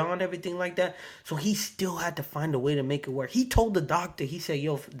of your jaw and everything like that. So he still had to find a way to make it work. He told the doctor, he said,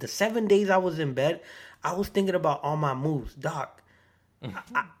 yo, the 7 days I was in bed, I was thinking about all my moves. Doc,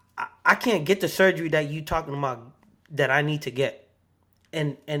 I can't get the surgery that you talking about that I need to get.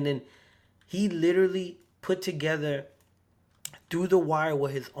 And then he literally put together Through the Wire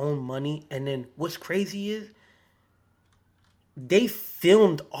with his own money. And then what's crazy is they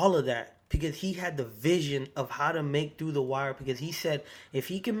filmed all of that because he had the vision of how to make Through the Wire, because he said if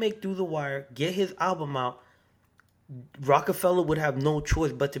he can make Through the Wire, get his album out, Rockefeller would have no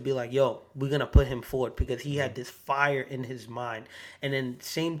choice but to be like, yo, we're going to put him forward, because he had this fire in his mind. And then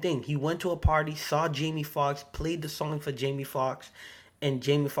same thing, he went to a party, saw Jamie Foxx, played the song for Jamie Foxx, and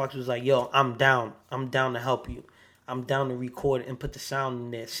Jamie Foxx was like, yo, I'm down to help you. I'm down to record and put the sound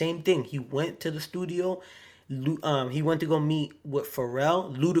in there. Same thing, he went to the studio, he went to go meet with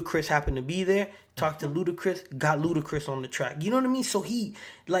Pharrell. Ludacris happened to be there, talked to Ludacris, got Ludacris on the track. You know what I mean? So he,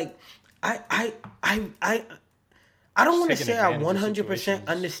 like, I don't want to say I 100%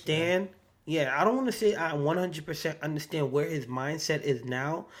 understand. Yeah, I don't want to say I 100% understand where his mindset is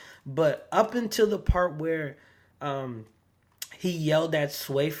now. But up until the part where he yelled at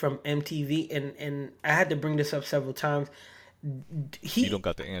Sway from MTV, and I had to bring this up several times. You don't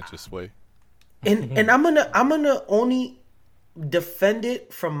got the answer, Sway. And I'm gonna only defend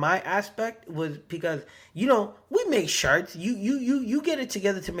it from my aspect was because, you know, we make shirts. You get it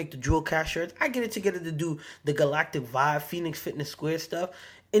together to make the Jewel Cast shirts. I get it together to do the Galactic Vibe, Phoenix Fitness Square stuff.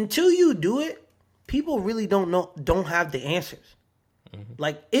 Until you do it, people really don't have the answers. Mm-hmm.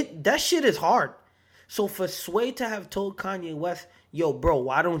 Like that shit is hard. So for Sway to have told Kanye West, yo, bro,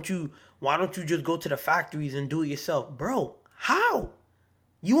 why don't you just go to the factories and do it yourself? Bro, how?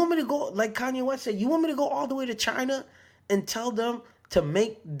 You want me to go, like Kanye West said, you want me to go all the way to China and tell them to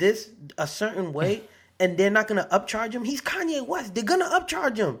make this a certain way and they're not going to upcharge him? He's Kanye West. They're going to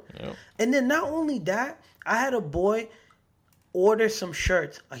upcharge him. Yep. And then not only that, I had a boy order some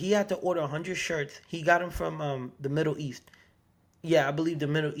shirts. He had to order 100 shirts. He got them from the Middle East. Yeah, I believe the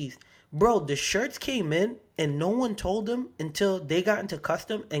Middle East. Bro, the shirts came in and no one told him until they got into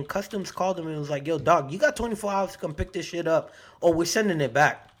Custom, and Customs called him and was like, yo, dog, you got 24 hours to come pick this shit up or we're sending it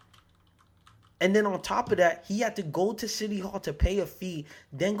back. And then on top of that, he had to go to City Hall to pay a fee,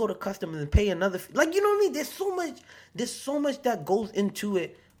 then go to Customs and pay another fee. Like, you know what I mean? There's so much that goes into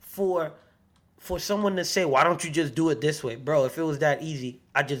it for someone to say, why don't you just do it this way? Bro, if it was that easy,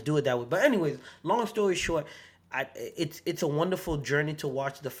 I'd just do it that way. But anyways, long story short, it's a wonderful journey to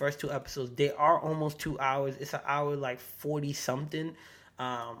watch the first 2 episodes. They are almost 2 hours. It's an hour like 40 something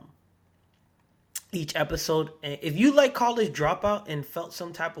each episode. And if you like College Dropout and felt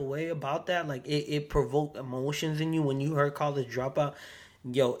some type of way about that, like it provoked emotions in you when you heard College Dropout,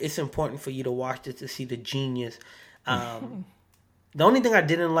 yo, it's important for you to watch this to see the genius. The only thing I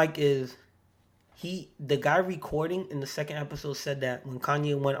didn't like is the guy recording in the second episode said that when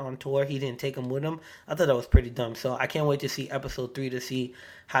Kanye went on tour, he didn't take him with him. I thought that was pretty dumb. So I can't wait to see episode 3 to see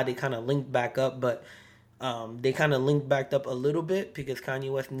how they kind of linked back up. But they kind of linked back up a little bit because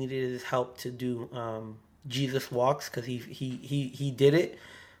Kanye West needed his help to do Jesus Walks, because he did it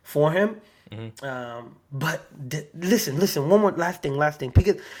for him. Mm-hmm. But listen, one more last thing,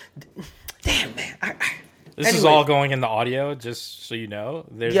 because damn, man, This is all going in the audio, just so you know.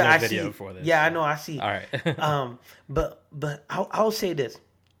 There's no video for this. Yeah, I know. I see. All right. But I'll say this,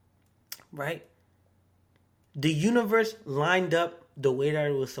 right? The universe lined up the way that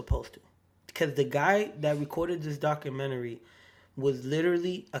it was supposed to, because the guy that recorded this documentary was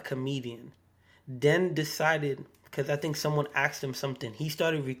literally a comedian. Then decided, because I think someone asked him something, he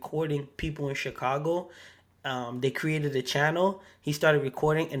started recording people in Chicago. They created a channel. He started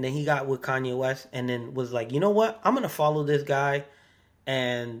recording, and then he got with Kanye West, and then was like, you know what? I'm gonna follow this guy,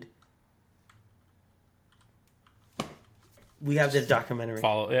 and we have this documentary.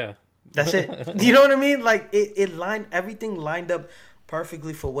 Yeah. That's it. You know what I mean? Like everything lined up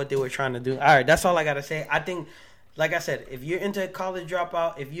perfectly for what they were trying to do. All right, that's all I gotta say. I think, like I said, if you're into College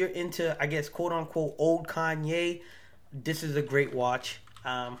Dropout, if you're into, I guess, quote unquote old Kanye, this is a great watch.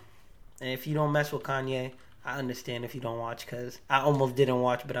 And if you don't mess with Kanye, I understand if you don't watch, because I almost didn't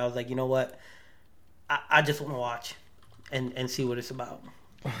watch, but I was like, you know what? I just want to watch and see what it's about.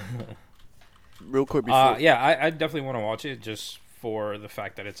 Real quick before... I definitely want to watch it just for the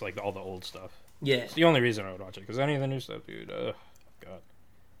fact that it's like all the old stuff. Yeah. It's the only reason I would watch it, because any of the new stuff, dude, God.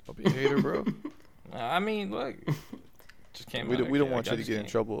 Don't be a hater, bro. I mean, look, just can't. We don't want you to get in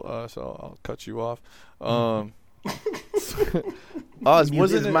trouble, so I'll cut you off. Oz, Mute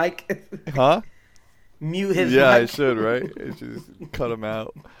wasn't his it? mic. Huh? Mute his Yeah, I mic. should, right? It just cut him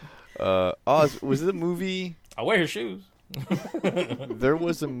out. Oz, was it a movie? I wear his shoes. There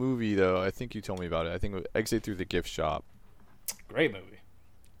was a movie though. I think you told me about it. I think it was Exit Through the Gift Shop. Great movie.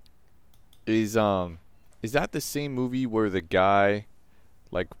 Is that the same movie where the guy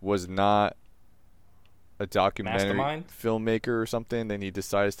like was not a documentary Mastermind? filmmaker or something, then he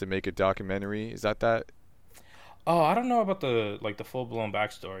decides to make a documentary? Is that? Oh, I don't know about the full blown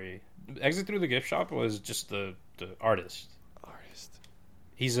backstory. Exit Through the Gift Shop was just the artist.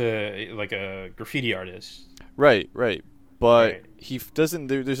 He's a graffiti artist. Right. But Right. he doesn't.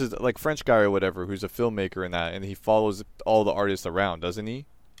 There's this like French guy or whatever who's a filmmaker in that, and he follows all the artists around, doesn't he?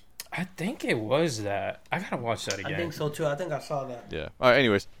 I think it was that. I gotta watch that again. I think so too. I think I saw that. Yeah. All right.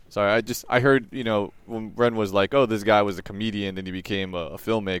 Anyways, sorry. I heard when Ren was like, "Oh, this guy was a comedian, then he became a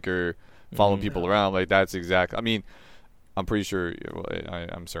filmmaker, following people around." Like that's exact. I mean, I'm pretty sure.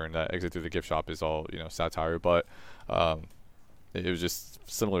 I'm certain that Exit Through the Gift Shop is all satire, but it was just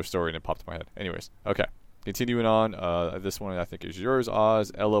a similar story, and it popped in my head. Anyways, okay. Continuing on, this one I think is yours,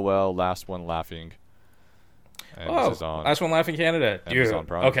 Oz. LOL, last one laughing. And this is on Last One Laughing Canada. Dude. Amazon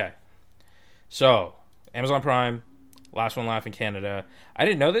Prime. Okay. So, Amazon Prime, Last One Laughing Canada. I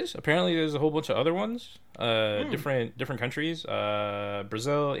didn't know this. Apparently, there's a whole bunch of other ones. Different countries.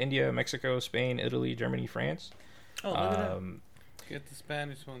 Brazil, India, Mexico, Spain, Italy, Germany, France. Oh, look at that. Get the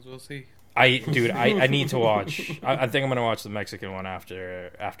Spanish ones. We'll see. I need to watch. I think I'm gonna watch the Mexican one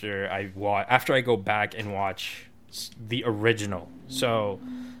after I go back and watch the original. So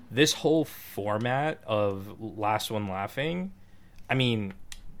this whole format of Last One Laughing, I mean,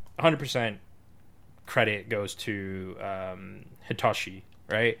 100% credit goes to Hitoshi,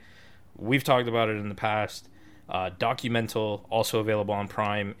 right? We've talked about it in the past. Documental, also available on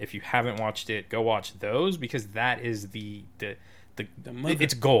Prime. If you haven't watched it, go watch those, because that is the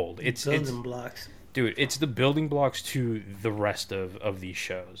it's gold. It's Building blocks. dude, it's the building blocks to the rest of these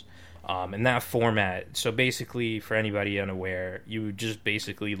shows. In that format, so basically, for anybody unaware, you just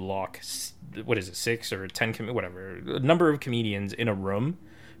basically lock, 6 or 10, whatever, a number of comedians in a room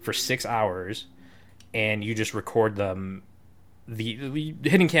for 6 hours, and you just record them, the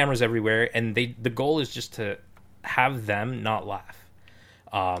hidden cameras everywhere, and the goal is just to have them not laugh.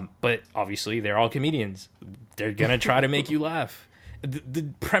 But obviously, they're all comedians. They're gonna try to make you laugh. The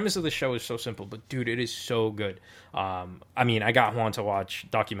premise of the show is so simple, but dude, it is so good. I mean, I got Juan to watch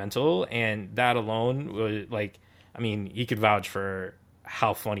Documental, and that alone was like, I mean, he could vouch for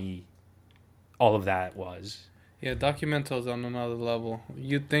how funny all of that was. Yeah, Documental's on another level.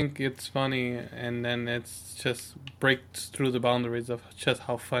 You think it's funny, and then it's just breaks through the boundaries of just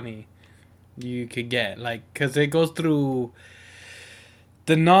how funny you could get. Like, because it goes through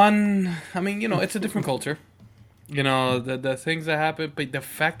the it's a different culture. The things that happen, but the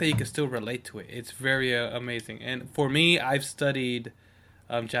fact that you can still relate to it, it's very amazing. And for me, I've studied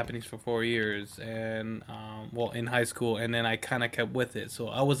Japanese for 4 years, and in high school, and then I kind of kept with it. So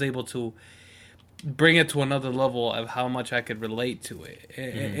I was able to bring it to another level of how much I could relate to it.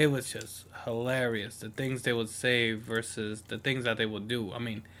 It was just hilarious, the things they would say versus the things that they would do. I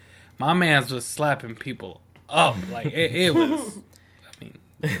mean, my man's was slapping people up. Like, it was...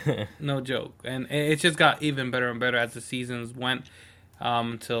 no joke. And it just got even better and better as the seasons went,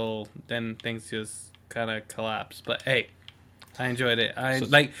 till then things just kind of collapsed. But hey, I enjoyed it.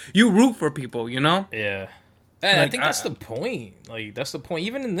 You root for people, Yeah. And I think that's the point. Like, that's the point.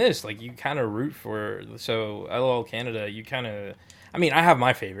 Even in this, like, you kind of root for... So, LOL Canada, you kind of... I mean, I have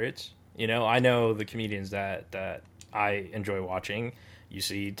my favorites. I know the comedians that I enjoy watching. You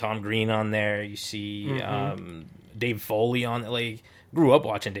see Tom Green on there. You see Dave Foley on... Like, grew up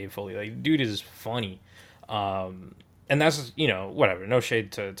watching Dave Foley. Like, dude is funny. And that's, whatever. No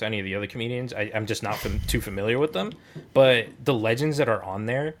shade to any of the other comedians. I'm just not too familiar with them. But the legends that are on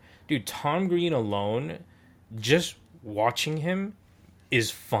there... Dude, Tom Green alone... Just watching him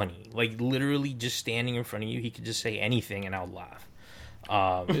is funny. Like, literally just standing in front of you, he could just say anything and I'll laugh.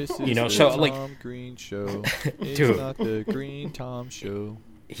 This is so the like, Tom Green show. It's dude, not the Green Tom show.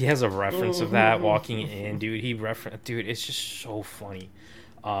 He has a reference of that walking in, dude. Dude, it's just so funny.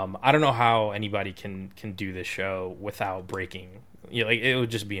 I don't know how anybody can do this show without breaking. Like, it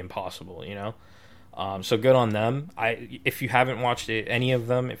would just be impossible, So good on them. If you haven't watched any of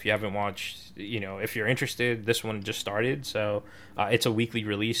them, if you haven't watched, if you're interested, this one just started, so it's a weekly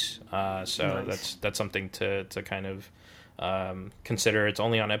release. So nice. That's something to kind of Consider it's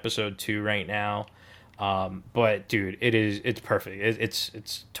only on episode 2 right now. But dude, it's perfect.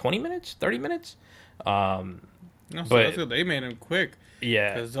 It's 20 minutes, 30 minutes. No, so but that's good. They made them quick.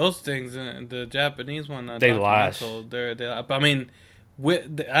 Yeah, Because those things, the Japanese one, They last. They're. I mean,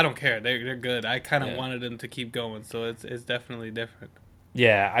 I don't care. They're good. I kind of Yeah. wanted them to keep going, so it's definitely different.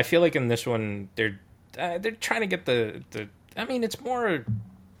 yeah. I feel like in this one they're trying to get the. I mean, it's more.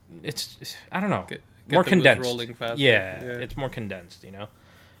 It's I don't know. Get More the wheels condensed. rolling faster. Yeah, Yeah. it's more condensed. You know.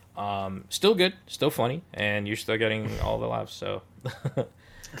 Still good, still funny, and you're still getting all the laughs. So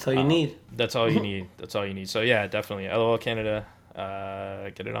That's all you need. that's all you need. That's all you need. So yeah, definitely. LOL Canada.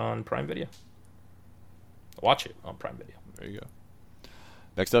 Get it on Prime Video. Watch it on Prime Video. There you go.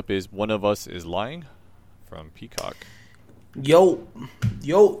 Next up is One of Us is Lying from Peacock. Yo.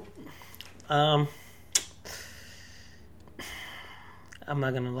 I'm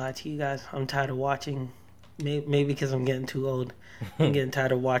not gonna lie to you guys. I'm tired of watching. Maybe because I'm getting too old. I'm getting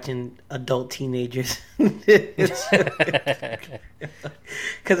tired of watching adult teenagers. Because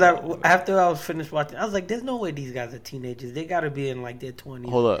after I was finished watching, I was like, "There's no way these guys are teenagers. They got to be in like their 20s."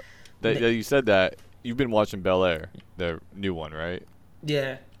 Hold up. That you said that. You've been watching Bel Air, the new one, right?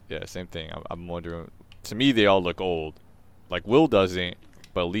 Yeah. Yeah, same thing. I'm wondering. To me, they all look old. Like Will doesn't,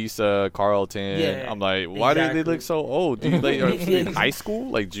 but Lisa, Carlton. Yeah, I'm like, why do they exactly. look so old? Do you like are you in high school,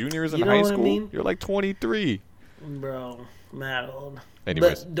 like juniors in You know high what I school? mean? You're like 23. Bro, mad old.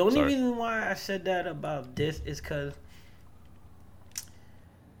 Anyways, but the only sorry. reason why I said that about this is because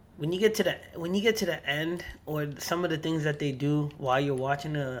when you get to the end, or some of the things that they do while you're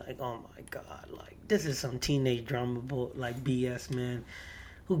watching it, like, oh my god, like this is some teenage drama, like BS, man.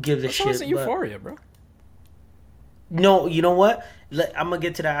 Who gives a That shit? was But- Euphoria, bro. No, you know what? I'm gonna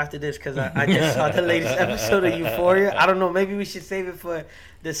get to that after this because I just saw the latest episode of Euphoria. I don't know. Maybe we should save it for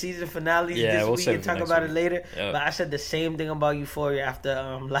the season finale Yeah, this we'll week save and it for talk next about week. it later. Yep. But I said the same thing about Euphoria after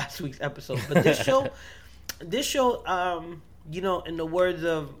last week's episode. But this show, you know, in the words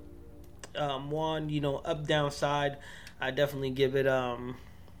of Juan, you know, up down side, I definitely give it a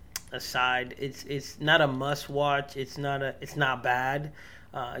side. It's not a must watch. It's not bad.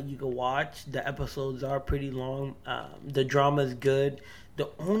 You can watch. The episodes are pretty long. The drama is good. The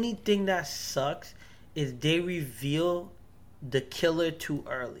only thing that sucks is they reveal the killer too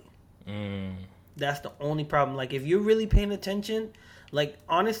early. That's the only problem. Like, if you're really paying attention, like,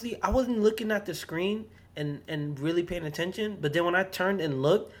 honestly, I wasn't looking at the screen and really paying attention. But then when I turned and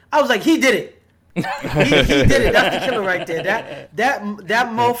looked, I was like, he did it. he did it. That's the killer right there. That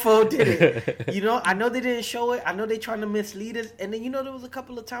mofo did it. You know, I know they didn't show it. I know they trying to mislead us. And then, you know, there was a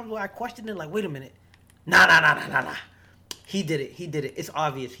couple of times where I questioned it, like, wait a minute. Nah. He did it. It's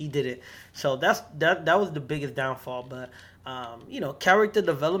obvious he did it. So that was the biggest downfall. But you know, character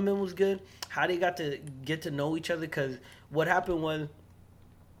development was good. How they got to get to know each other, because what happened was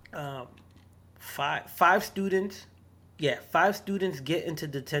five students get into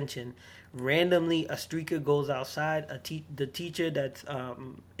detention. Randomly, a streaker goes outside. The teacher that's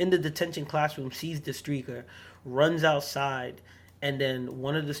in the detention classroom sees the streaker, runs outside, and then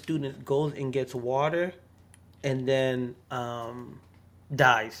one of the students goes and gets water, and then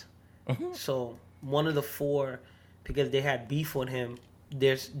dies. So one of the four, because they had beef with him,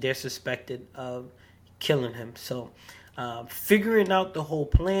 they're suspected of killing him. So figuring out the whole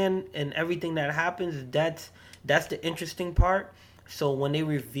plan and everything that happens, that's the interesting part. So when they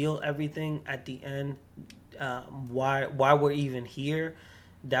reveal everything at the end, why we're even here,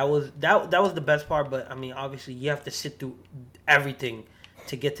 that was the best part. But I mean, obviously, you have to sit through everything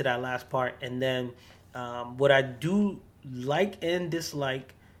to get to that last part. And then what I do like and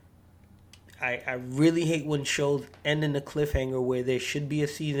dislike, I really hate when shows end in a cliffhanger where there should be a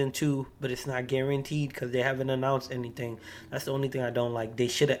season 2, but it's not guaranteed because they haven't announced anything. That's the only thing I don't like. They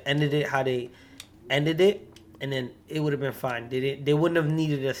should have ended it how they ended it, and then it would have been fine. They wouldn't have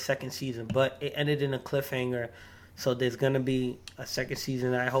needed a second season, but it ended in a cliffhanger. So there's gonna be a second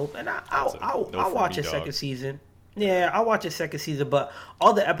season, I hope, and I'll watch a second season. Yeah, I'll watch a second season, but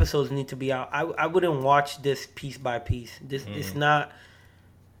all the episodes need to be out. I wouldn't watch this piece by piece. It's not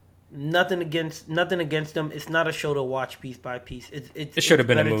nothing against them. It's not a show to watch piece by piece. It should have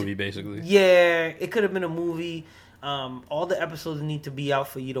been a movie, basically. Yeah, it could have been a movie. All the episodes need to be out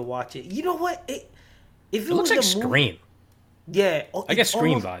for you to watch it. You know what? If It looks like a movie, Scream. yeah, I get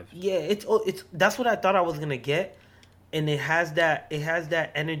Scream vibe. Yeah, it's that's what I thought I was gonna get, and it has that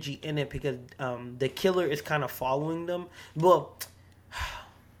energy in it because the killer is kind of following them. Well,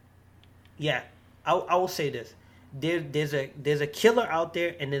 yeah, I will say this: there's a killer out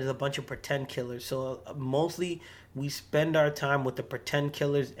there, and there's a bunch of pretend killers. So mostly we spend our time with the pretend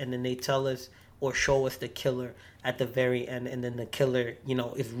killers, and then they tell us or show us the killer. at the very end, and then the killer,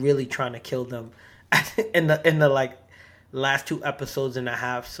 is really trying to kill them in the like last 2.5 episodes.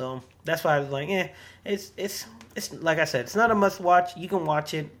 So that's why I was like, it's like I said, it's not a must watch. You can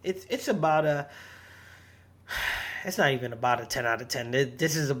watch it. It's about a. It's not even about a 10 out of 10.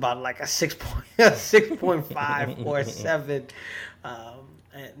 This is about like a 6.5 or a 7,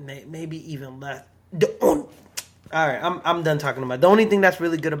 and maybe even less. All right, I'm done talking about it. The only thing that's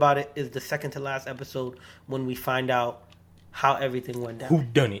really good about it is the second to last episode when we find out how everything went down. Who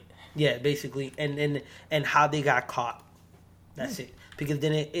done it? Yeah, basically, and how they got caught. That's it. Because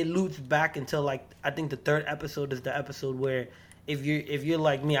then it loops back until like I think the third episode is the episode where if you're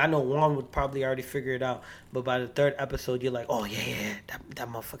like me, I know Juan would probably already figure it out, but by the third episode you're like, oh yeah, that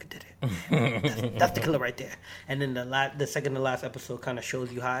motherfucker did it. That's the killer right there. And then the second to last episode kind of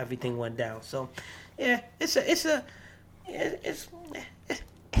shows you how everything went down. So yeah, it's all right. It's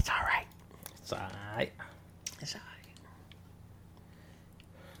alright. It's all right.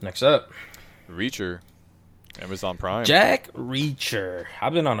 Next up, Reacher, Amazon Prime. Jack Reacher.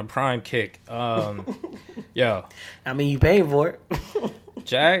 I've been on a Prime kick. Yo, I mean, you paying for it.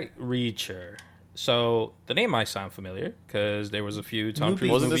 Jack Reacher. So the name might sound familiar because there was a few Tom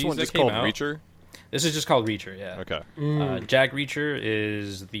Cruise Wasn't movies this one that just came called out. Reacher? This is just called Reacher. Yeah. Okay. Jack Reacher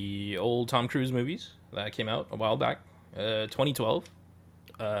is the old Tom Cruise movies that came out a while back, 2012,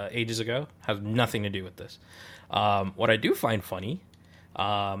 ages ago. Has nothing to do with this. What I do find funny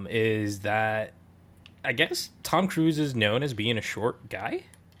is that I guess Tom Cruise is known as being a short guy.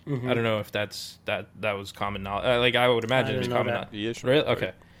 Mm-hmm. I don't know if that was common knowledge. Like I would imagine I it's didn't know common that. knowledge. He is short, Really? right?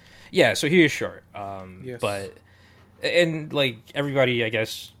 Okay. Yeah, so he is short. Yes. But and like everybody, I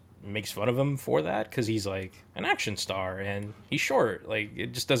guess, makes fun of him for that because he's like an action star and he's short. Like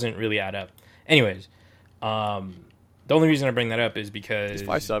it just doesn't really add up. Anyways, the only reason I bring that up is because He's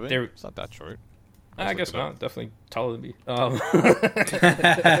 5'7". there- It's not that short. I guess not. Definitely taller than me.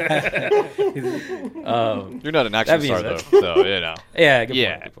 You're not an action That being star, though. said- So, you know. Yeah, good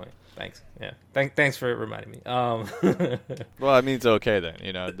Yeah. point. Good point. Thanks. Yeah. Thanks for reminding me. Well, I mean, it's okay then.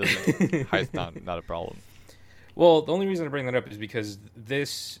 You know, it doesn't, height's not a problem. Well, the only reason I bring that up is because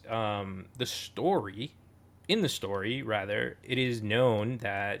this, the story, rather, it is known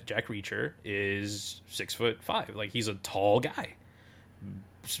that Jack Reacher is 6'5". Like he's a tall guy,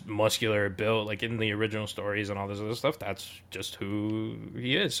 muscular built. Like in the original stories and all this other stuff, that's just who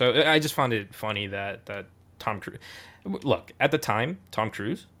he is. So I just found it funny that Tom Cruise. Look, at the time, Tom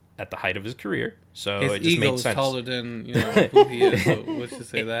Cruise at the height of his career, so His it just made ego's sense. taller than who he is. So let's just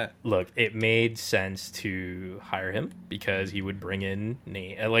say that. Look, it made sense to hire him because he would bring in,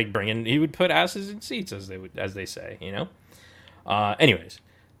 he would put asses in seats, as they say, you know. Anyways,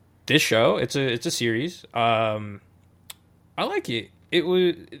 this show, it's a series. I like it. It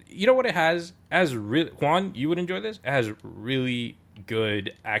was, you know what it has? Juan, you would enjoy this. It has really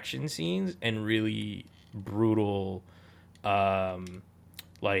good action scenes and really brutal,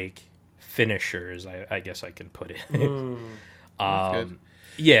 like finishers. I guess I can put it. That's good.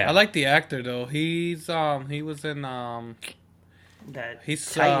 Yeah, I like the actor though. He was in That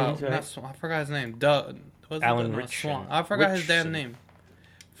he's Titans, right? not I forgot his name. Doug. Alan Swan. I forgot his damn Richardson. name.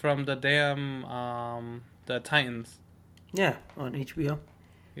 From the damn the Titans. Yeah, on HBO.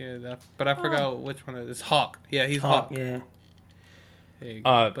 Yeah, but I forgot which one it is. Hawk. Yeah, he's Hawk. Yeah. There you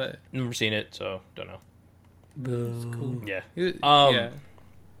go. But never seen it, so don't know. Boo. Yeah. yeah.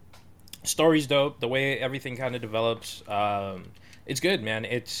 Story's dope. The way everything kind of develops, it's good, man.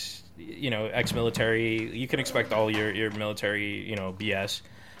 It's ex-military. You can expect all your military, BS.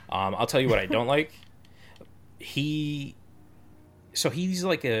 I'll tell you what I don't like. He's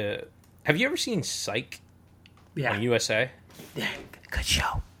like a. Have you ever seen Psych Yeah. on USA? Yeah. Good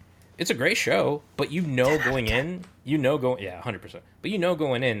show. It's a great show, but going in, 100%. But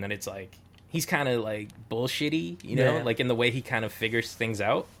going in that it's like he's kind of like bullshitty, Yeah. like in the way he kind of figures things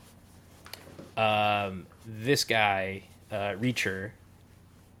out. This guy, Reacher,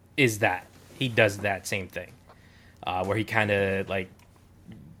 is that. He does that same thing, where he kind of like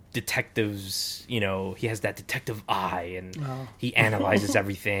detectives, he has that detective eye and he analyzes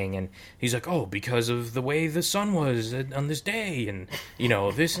everything and he's like, oh, because of the way the sun was on this day and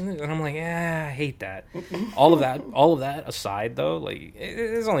this and I'm like, I hate that. all of that aside though, like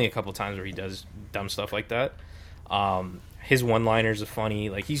there's only a couple times where he does dumb stuff like that. His one-liners are funny.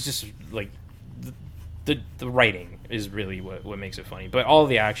 Like he's just like the writing is really what makes it funny, but all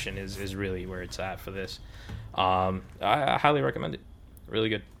the action is really where it's at for this. I highly recommend it. Really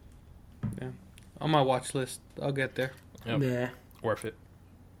good. Yeah. On my watch list. I'll get there. Yep. Yeah. Worth it.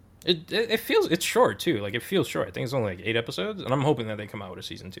 It feels, it's short too. Like it feels short. I think it's only like 8 episodes, and I'm hoping that they come out with a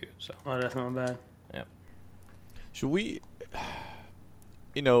season 2. So Oh, that's not bad. yeah. Should we?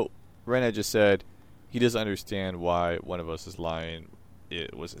 Rena just said he doesn't understand why One of Us is Lying.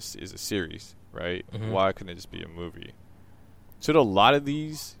 Is a series, right? Mhm. Why couldn't it just be a movie? Should a lot of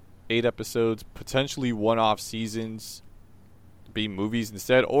these 8 episodes, potentially one-off seasons, be movies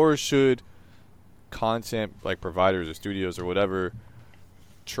instead, or should content like providers or studios or whatever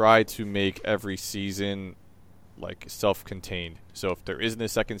try to make every season like self-contained? So if there isn't a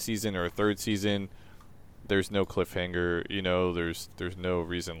second season or a third season, there's no cliffhanger. There's no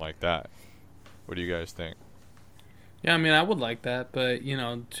reason like that. What do you guys think? Yeah, I mean, I would like that, but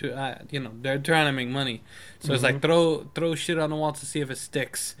they're trying to make money, so it's like throw shit on the wall to see if it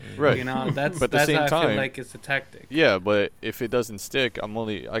sticks. Right. That's But at the that's same how I time- feel like it's a tactic. Yeah, but if it doesn't stick, I'm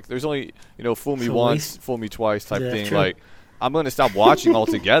only like there's only fool me So once, fool me twice type Yeah, thing. true. Like I'm gonna stop watching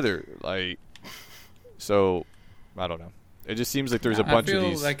altogether. Like, so I don't know. It just seems like there's a bunch I feel of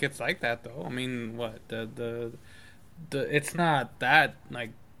these. like it's like that though. I mean, what the it's not that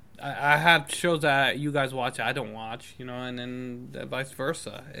like. I have shows that you guys watch I don't watch, and then vice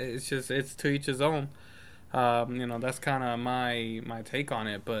versa. It's just it's to each his own. That's kind of my take on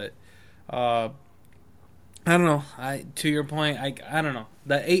it. But I don't know. To your point, I don't know.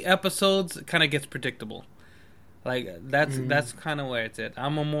 The 8 episodes kind of gets predictable. Like that's kind of where it's at.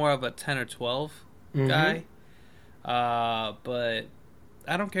 I'm more of a 10 or 12 guy. But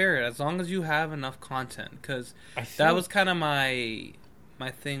I don't care as long as you have enough content, because that was kind of my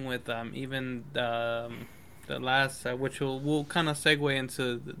thing with even the last, which we'll kind of segue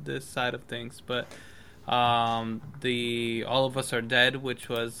into this side of things, but the All of Us Are Dead, which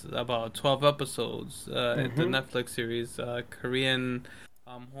was about 12 episodes, the Netflix series, Korean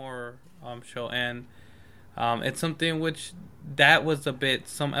horror show, and it's something which that was a bit.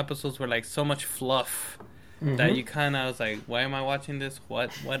 Some episodes were like so much fluff that you kind of was like, why am I watching this?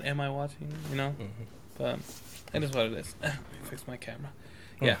 What am I watching? But it is what it is. Let me fix my camera.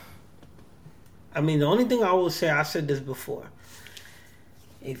 Yeah. I mean, the only thing I will say, I said this before.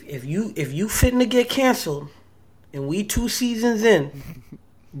 If you fitting to get canceled, and we 2 seasons in,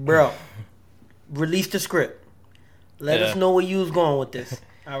 bro, release the script. Let us know where you was going with this.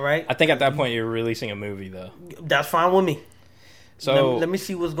 All right. I think at that point you're releasing a movie though. That's fine with me. So let me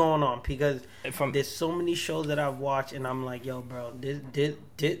see what's going on, because if I'm, there's so many shows that I've watched, and I'm like, yo, bro,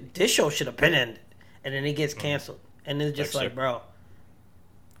 this show should have been ended, and then it gets canceled, and it's just Dexter. like, bro.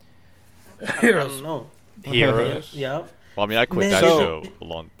 I Heroes. don't know. Heroes. Yeah. Well, I mean, I quit Man. that So-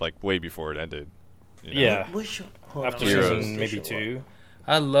 show way before it ended. Yeah. What show? Hold after on, Heroes. season maybe 2.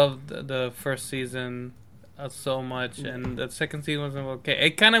 I loved the first season so much, and the second season was okay.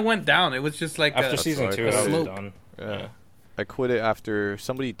 It kind of went down. It was just like After a season right. 2, That's I was slope. done. Yeah. I quit it after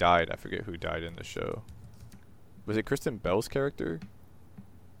somebody died. I forget who died in the show. Was it Kristen Bell's character?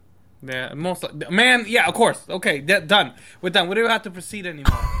 Yeah, man. Yeah, of course. Okay, done. We're done. We don't have to proceed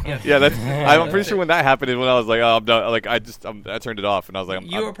anymore. Yes. Yeah, I'm pretty sure when that happened is when I was like, oh, I'm done. Like I turned it off, and I was like,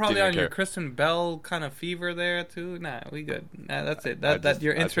 You were probably didn't on your care. Kristen Bell kind of fever there too. Nah, we good. Nah, that's it. I That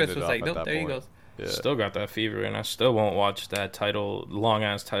your turned interest it was off like, at nope. that There you point. go. Yeah. Still got that fever, and I still won't watch that long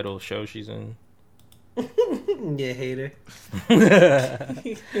ass title show she's in. Yeah, hater.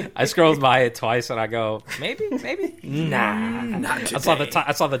 I scrolled by it twice, and I go, maybe, nah. Not I saw the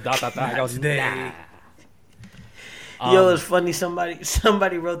dot. I go, today. nah. Yo, it's funny.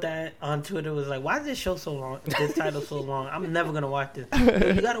 Somebody wrote that on Twitter. Was like, "Why is this show so long? This title so long? I'm never gonna watch this."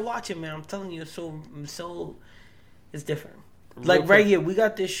 Yo, you gotta watch it, man. I'm telling you, it's so. It's different. Like right here, we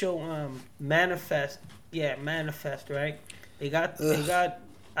got this show, Manifest. Yeah, Manifest. Right? It got.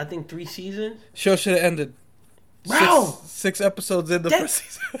 I think 3 seasons. Show should have ended. Bro! Six episodes in the That- first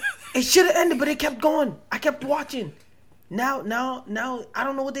season. It should have ended, but it kept going. I kept watching. Now, I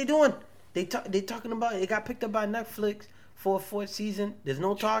don't know what they're doing. They talking about it got picked up by Netflix for a 4th season. There's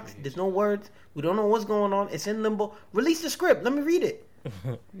no talks. There's no words. We don't know what's going on. It's in limbo. Release the script. Let me read it.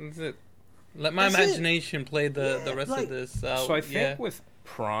 That's it. Let my That's it. imagination play the Yeah, rest like- of this. So I think yeah. with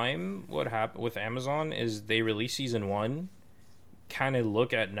Prime, what happened with Amazon is they release season 1, kind of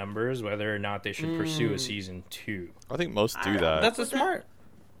look at numbers whether or not they should pursue a season 2. I think most do that. That's a smart.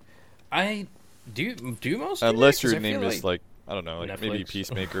 I do most do Unless that? 'Cause your I feel name is like I don't know, like maybe Netflix.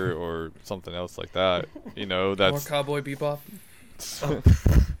 Peacemaker or something else like that. More That's Cowboy Bebop.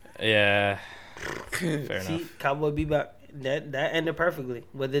 yeah, fair See, enough. Cowboy Bebop. That ended perfectly.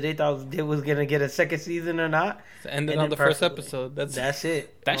 Whether they thought they was gonna get a 2nd season or not, It ended ended on the first perfectly. episode. That's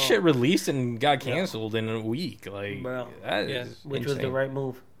it. That Oh, shit released and got canceled in a week. Like, Bro. that Yeah. is which was the insane. right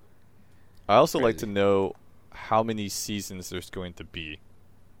move. I also like to Crazy. know how many seasons there's going to be.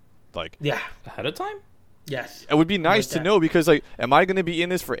 Like Yeah. Ahead of time? Yes. It would be nice With to that. know because, like, am I going to be in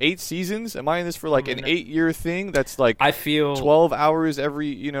this for 8 seasons? Am I in this for, like, an 8-year thing that's, like, I feel 12 hours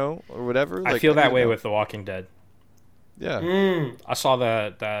every, or whatever? I Like, feel that don't way know. with The Walking Dead. Yeah. I saw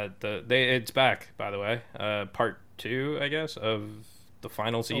it's back, by the way. Part 2, I guess, of the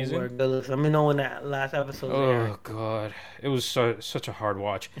final season. Let me know when that last episode Oh god, it was such a hard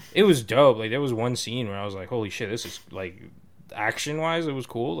watch. It was dope. Like there was one scene where I was like, "Holy shit, this is like action wise, it was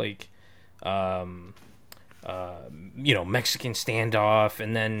cool." Like, Mexican standoff,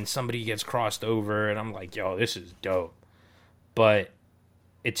 and then somebody gets crossed over, and I'm like, "Yo, this is dope," but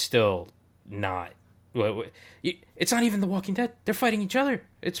it's still not. It's not even The Walking Dead. They're fighting each other.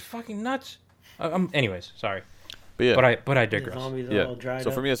 It's fucking nuts. Anyways, sorry. But yeah. But I The digress. zombies are Yeah. all dried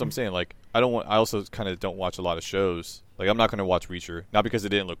So for up. me, as I'm saying, like, I also kind of don't watch a lot of shows. Like, I'm not going to watch Reacher. Not because it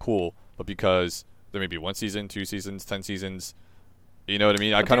didn't look cool, but because there may be 1 season, 2 seasons, 10 seasons. You know what I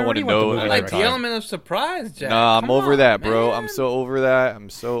mean? I But kind they of want to already went know the ahead movie of Like right. the time. element of surprise, Jack. Nah, I'm Come over on, that, bro. man. I'm so over that. I'm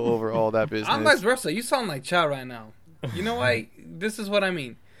so over all that business. I'm vice versa. You sound like Chow right now. You know what? This is what I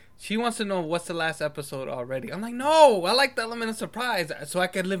mean. She wants to know what's the last episode already. I'm like, no, I like the element of surprise so I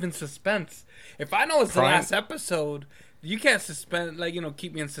can live in suspense. If I know it's the Prime- last episode, you can't suspend,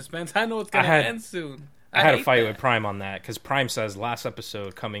 keep me in suspense. I know it's going to had- end soon. I had a hate fight that. with Prime on that because Prime says last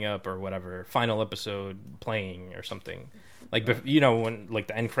episode coming up or whatever, final episode playing or something. Like, when like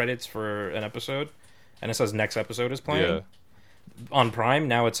the end credits for an episode, and it says next episode is playing. Yeah. On Prime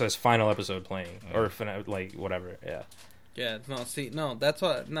now it says final episode playing or like whatever. Yeah. Yeah, no, that's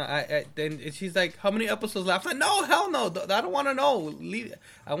what. No, then she's like, how many episodes left? I'm like, no, hell no, I don't want to know. Leave.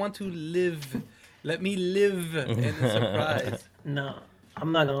 I want to live. Let me live in the surprise. No,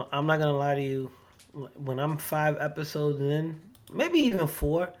 I'm not gonna lie to you. When I'm 5 episodes in, maybe even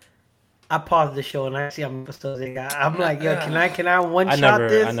 4, I pause the show and I see how many episodes they got. I'm like, yo, can I one shot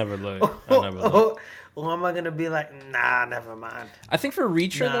this? I never look. I never look. Or am I gonna be like, nah, never mind. I think for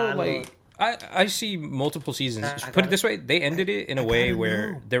Reacher Nah, though, I like I see multiple seasons. I Put gotta- it this way, they ended it in a way gotta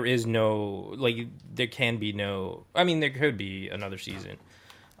where know. there is no there can be no. I mean, there could be another season,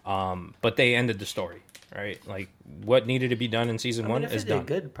 but they ended the story, right? Like what needed to be done in season I mean, one if is it did done.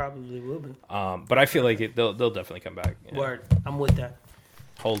 good, probably will be. But I feel like they'll definitely come back. You know? Word, I'm with that.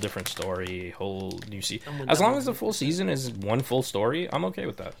 Whole different story, whole new season. I'm with As that long one. as the full season is one full story, I'm okay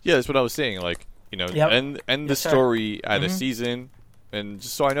with that. Yeah, that's what I was saying. Like, Yep. end the Yes, sir. story at a Mm-hmm. season, and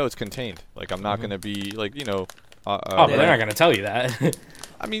just so I know it's contained. Like, I'm not Mm-hmm. gonna be like, Oh, but they're not gonna tell you that.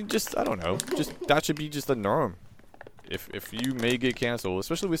 I mean, just I don't know. Just that should be just the norm. If you may get canceled,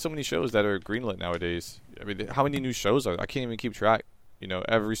 especially with so many shows that are greenlit nowadays. I mean, how many new shows are? I can't even keep track.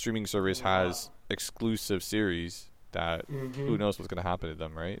 Every streaming service has exclusive series that who knows what's gonna happen to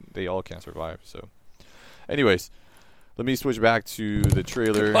them, right? They all can't survive. So, anyways, let me switch back to the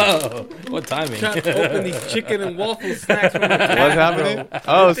trailer. Whoa, what timing? Trying to open these chicken and waffle snacks from the cat, What's happening?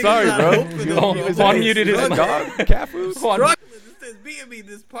 Oh, sorry, bro. Juan muted his Is it dog cat food? Juan, This B&B,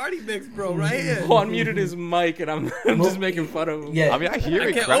 this party mix, bro, right here. Juan muted his mic, and I'm just making fun of him. Yeah, I mean, I hear I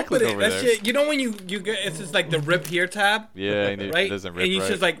it can't crackling open it. over That there. shit. You know when you get it's just like the rip here tab, Yeah, and it right? doesn't rip and you right.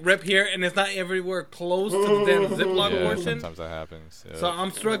 just like rip here, and it's not everywhere close to the damn Ziploc yeah, portion. sometimes that happens. Yeah. So I'm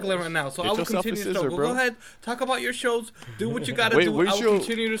struggling right now. So Get I will yourself a continue to scissor, struggle. bro. Go ahead, talk about your shows. Do what you gotta Wait, do. where's I will your-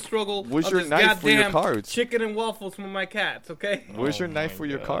 continue to struggle. where's of your this knife for your goddamn cards? Chicken and waffles from my cats. Okay. Where's your Oh knife my for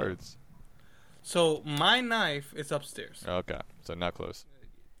your God. cards? So my knife is upstairs. Okay, so not close.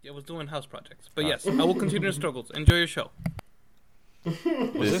 I was doing house projects, but yes, I will continue to struggle. Enjoy your show.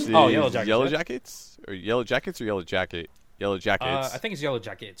 This Oh, is Yellow Jackets, Yellow right? Jackets or Yellow Jackets or Yellow Jacket? Yellow Jackets. I think it's Yellow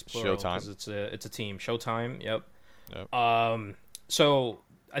Jackets. Plural, Showtime. 'cause it's a team. Showtime. Yep. Yep. So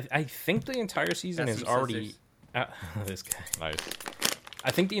I think the entire season That's is some already. scissors. This guy. Nice.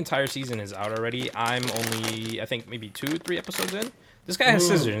 I think the entire season is out already. I'm only, I think, maybe 2-3 episodes in. This guy has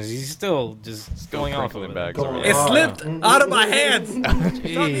scissors. He's still just going off of crinkling it. bags Going over on. there. It slipped out of my hands. Don't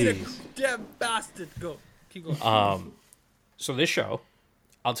need a Jeez. damn bastard. Go. Keep going. So this show,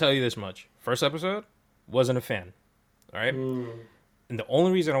 I'll tell you this much. First episode, wasn't a fan. All right? And the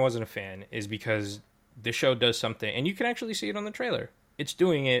only reason I wasn't a fan is because this show does something, and you can actually see it on the trailer. It's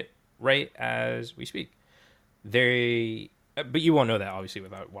doing it right as we speak. But you won't know that, obviously,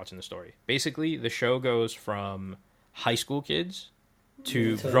 without watching the story. Basically, the show goes from high school kids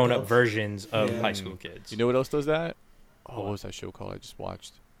to To grown-up adults. versions of Yeah. high school kids. You know what else does that? Oh, what was that show called I just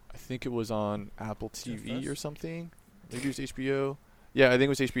watched? I think it was on Apple TV or something. Maybe it was HBO. Yeah, I think it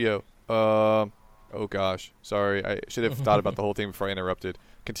was HBO. Oh gosh, sorry. I should have thought about the whole thing before I interrupted.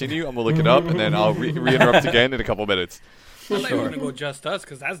 Continue. I'm gonna look it up and then I'll re-interrupt again in a couple minutes. I thought you were gonna go Just Us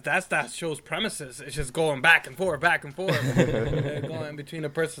because that's that show's premises. It's just going back and forth, going between a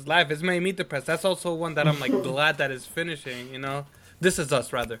person's life. It's made me depressed. That's also one that I'm like glad that it's finishing. You know, This Is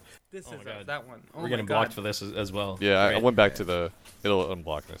Us rather. This is us, that one. Oh We're getting blocked for this as well. Yeah, I right? went back to the. It'll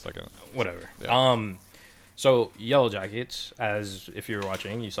unblock in a second. Whatever. Yeah. So Yellow Jackets, as if you were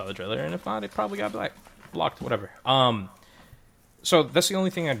watching, you saw the trailer, and if not, it probably got blocked. Whatever. So that's the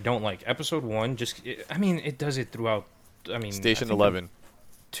only thing I don't like. Episode 1, it does it throughout. I mean, Station 11.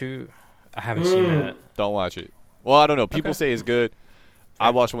 2. I haven't seen that. Don't watch it. Well, I don't know. People Okay. say it's good. I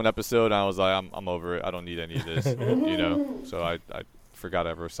watched one episode and I was like, I'm over it. I don't need any of this, So I forgot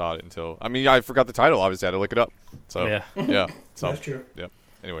I ever saw it until. I mean, I forgot the title. Obviously, I had to look it up. So Yeah. So That's true. yeah.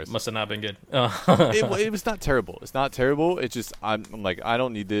 Anyways, Must have not been good. it was not terrible. It's not terrible. It's just I'm like I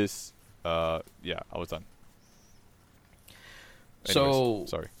don't need this. I was done. Anyways, So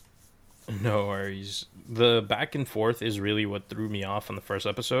sorry. No worries. The back and forth is really what threw me off on the first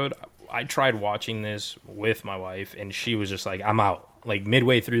episode. I tried watching this with my wife, and she was just like, I'm out. Like,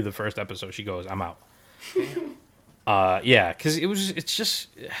 midway through the first episode, she goes, I'm out. Yeah, because it's just,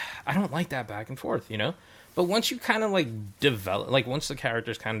 I don't like that back and forth, you know? But once you kind of, like, develop, like, once the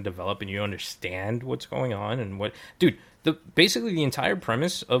characters kind of develop and you understand what's going on and what, dude, basically the entire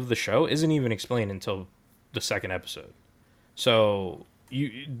premise of the show isn't even explained until the second episode. So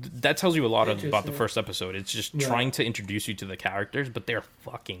that tells you a lot about the Interesting. first episode. It's just Yeah. trying to introduce you to the characters, but they're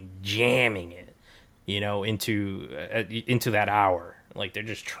fucking jamming it, into that hour. Like, they're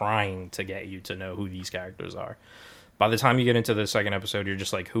just trying to get you to know who these characters are. By the time you get into the second episode, you're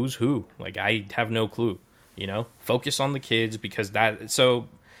just like, who's who? Like, I have no clue. Focus on the kids because so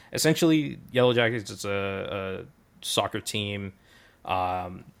essentially Yellow Jackets is a soccer team.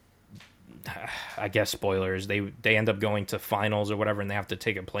 I guess spoilers. They end up going to finals or whatever, and they have to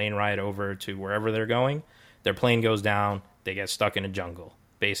take a plane ride over to wherever they're going. Their plane goes down. They get stuck in a jungle.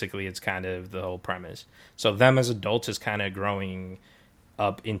 Basically, it's kind of the whole premise. So them as adults is kind of growing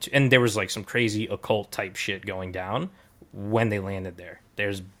up into, and there was like some crazy occult type shit going down when they landed there.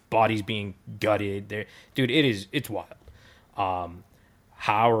 There's bodies being gutted. Dude, it's wild.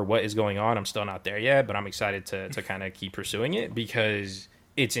 How or what is going on, I'm still not there yet, but I'm excited to kind of keep pursuing it because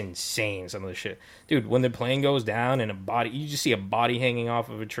it's insane, some of the shit. Dude, when the plane goes down and you just see a body hanging off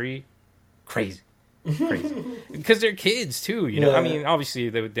of a tree, crazy. Because they're kids, too, Yeah. I mean, obviously,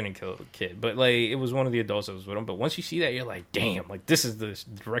 they didn't kill the kid, but, like, it was one of the adults that was with them. But once you see that, you're like, damn, like, this is the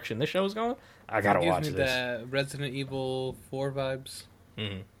direction this show is going? I gotta watch Gives me this. that Resident Evil 4 vibes.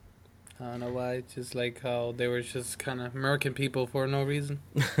 Mhm. I don't know why. Just like how they were just kind of American people for no reason.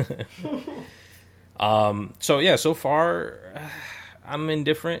 So, yeah, so far, I'm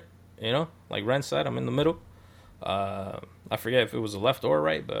indifferent, like Ren said, I'm in the middle. I forget if it was a left or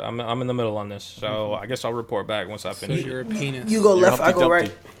right, but I'm in the middle on this. So I guess I'll report back once I So finish you're a it. penis. You go You're left, I Humpty go Dumpty.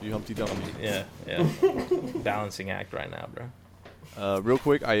 right. You Humpty Dumpty. Yeah. Balancing act right now, bro. Real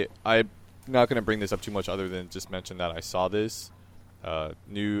quick, I'm not going to bring this up too much other than just mention that I saw this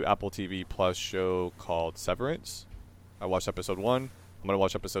new Apple TV Plus show called Severance. I watched episode 1. I'm going to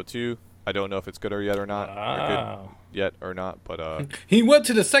watch episode 2. I don't know if it's good or not. Or Wow. good yet or not, but He went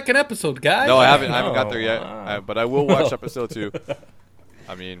to the second episode, guys. no, I haven't got there yet. Wow. But I will watch episode 2.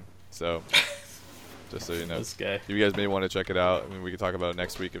 I mean, so just so you know. This guy. You guys may want to check it out. I mean, we can talk about it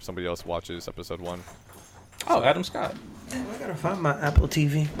next week if somebody else watches episode 1. Oh, Adam Scott. Damn, I gotta find my Apple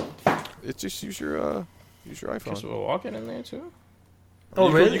TV. It's just use your iPhone. Chris will walk in there, too? Oh,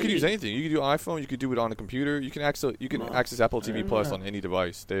 You really? could use anything. You could do iPhone. You could do it on a computer. You can access Apple TV Plus on any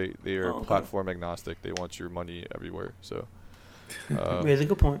device. They are okay. platform agnostic. They want your money everywhere. So Really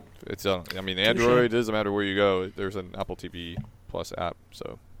good point. it's Android. It doesn't matter where you go. There's an Apple TV Plus app.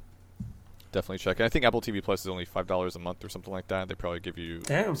 So definitely check it. I think Apple TV Plus is only $5 a month or something like that. They probably give you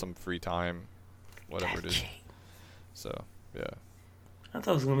Damn. some free time, whatever it is. So yeah. I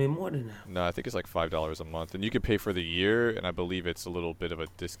thought it was gonna be more than that. No, I think it's like $5 a month, and you can pay for the year, and I believe it's a little bit of a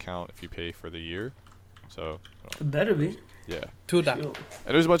discount if you pay for the year. So, It better be. yeah, To that. Yo.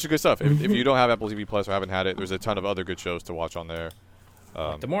 and there's a bunch of good stuff. If you don't have Apple TV Plus or haven't had it, there's a ton of other good shows to watch on there.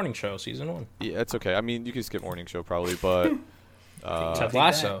 The Morning Show, season 1. Yeah, it's okay. I mean, you can skip Morning Show probably, but Ted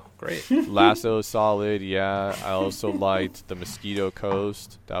Lasso. Great. Lasso is solid. Yeah, I also liked The Mosquito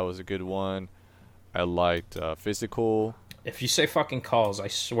Coast. That was a good one. I liked Physical. If you say fucking calls, I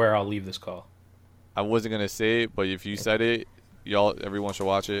swear I'll leave this call. I wasn't gonna say it, but if you said it, everyone should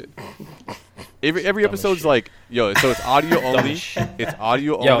watch it. Every episode's shit. like, so it's audio only. shit. It's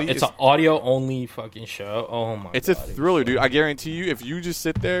audio Yo, only. it's an audio-only fucking show. Oh, my It's God. a thriller, dude. I guarantee you, if you just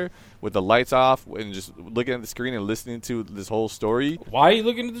sit there with the lights off and just looking at the screen and listening to this whole story, Why are you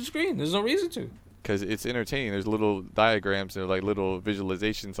looking at the screen? There's no reason to. because it's entertaining. There's little diagrams and like little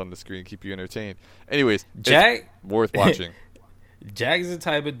visualizations on the screen, keep you entertained. Anyways, Jack it's worth watching. Jack's the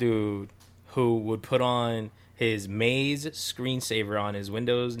type of dude who would put on his Maze screensaver on his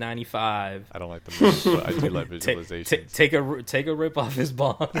Windows 95. I don't like the movies, but I do like visualizations. Take a rip off his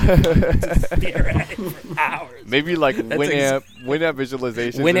bomb. Stare at it for hours. Maybe like Winamp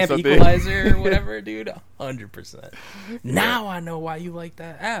visualizations or Winamp something. Equalizer or whatever, dude. 100%. Now I know why you like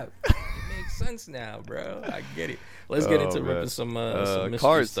that app. It makes sense now, bro. I get it. Let's get into ripping some mystery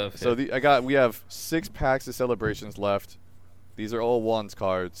cards. stuff. So we have 6 packs of Celebrations left. These are all Wands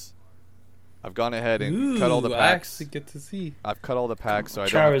cards. I've gone ahead and cut all the I packs. actually get to see. I've cut all the packs, so I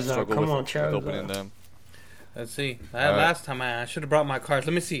don't have to Charizard, struggle come with on, Charizard. opening them. Let's see. All right. Last time I should have brought my cards.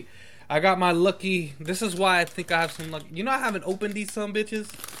 Let me see. I got my lucky. This is why I think I have some luck. You know I haven't opened these some bitches.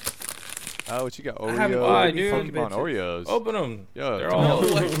 Oh, what you got? I haven't Oreo, opened these Pokemon bitches. Oreos. Open them. Yeah, They're no, all.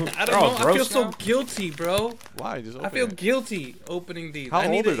 No, I They're don't all know. I gross feel so now? guilty, bro. Why? Just open I feel it. guilty opening these. How I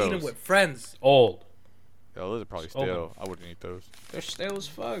old need to are eat them those? with friends. Old. Oh, those are probably Open. stale. I wouldn't eat those. They're stale as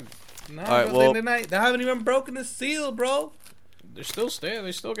fuck. Nah, All right, bro, well- they haven't even broken the seal, bro. They're still stale.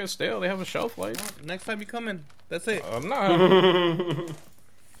 They still get stale. They have a shelf life. Next time you come in, that's it. I'm not.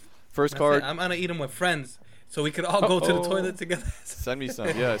 First That's card. it. I'm gonna eat them with friends, so we could all go to the Uh-oh. toilet together. Send me some.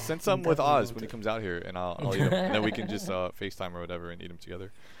 Yeah, send some with Oz when he comes out here, and I'll eat them. And then we can just FaceTime or whatever and eat them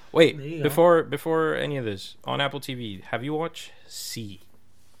together. Wait, There you before any of this, on Apple TV, have you watched C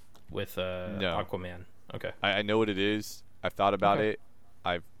with No. Aquaman? Okay. I know what it is. I've thought about Okay. it.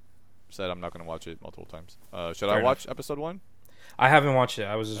 I've said I'm not going to watch it multiple times. Should Fair I watch episode 1? I haven't watched it.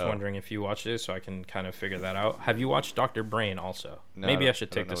 I was just Oh. wondering if you watched it so I can kind of figure that out. Have you watched Dr. Brain also? No, Maybe I don't- should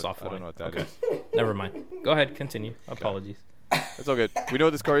don't take know this what- offline. I don't know what that okay. is. Never mind. Go ahead, continue. Apologies. It's all good. We know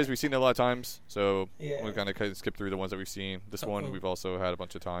what this card is. We've seen it a lot of times, so Yeah. we're going to skip through the ones that we've seen. This one we've also had a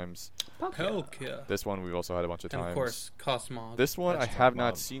bunch of times. Heck yeah. This one we've also had a bunch of And times. of course, Cosmog. This one I That's have top not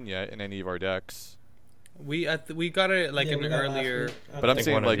mob. seen yet in any of our decks. We got it like Yeah, an we got last earlier. week. But I'm I think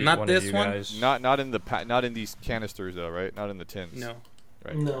saying, one of like, you- Not one this of you one? guys- Not in the not in these canisters though, right? Not in the tins. No.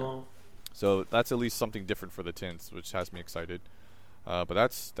 Right. No. So that's at least something different for the tins, which has me excited. But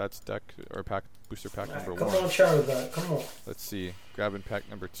that's deck or pack booster pack All right, number come 1. on, Charizard. Come on. Let's see. Grabbing pack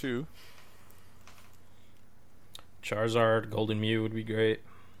number 2. Charizard, Golden Mew would be great.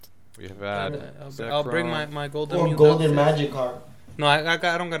 We have had I'll bring Zekrom. my golden Or Mew. Golden Magic card. No, I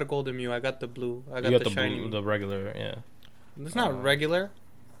don't got a golden Mew. I got the blue. I got You the, got the shiny. blue, the regular, yeah. It's not regular.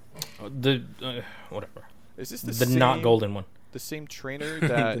 The whatever. Is this the, The same, not golden one. The same trainer The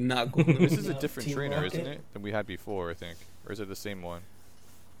that not golden. this Mew. is a Yeah, different Team trainer, Rocket. isn't it? Than we had before, I think. Or is it the same one?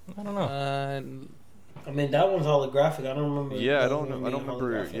 I don't know. I mean, that one's holographic. I don't remember. Yeah, I that don't one know. I don't being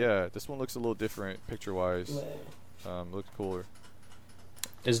remember. holographic. Yeah, this one looks a little different picture-wise. Looks cooler.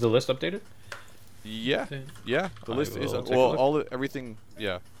 Is the list updated? Yeah, yeah. The I list is will take a look. everything.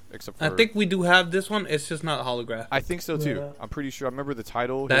 Yeah, except for I think we do have this one. It's just not holographic. I think so too. Yeah. I'm pretty sure. I remember the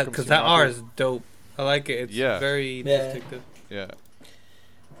title. That because that R is dope. I like it. It's Yeah. very Yeah. distinctive. Yeah.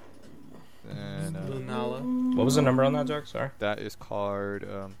 And Lunala. What was the number on that, Jack? Sorry. that is card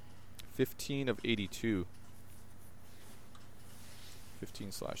 15 of 82.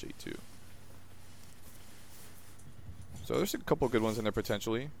 15/82. So there's a couple good ones in there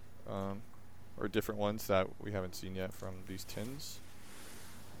potentially, or different ones that we haven't seen yet from these tins.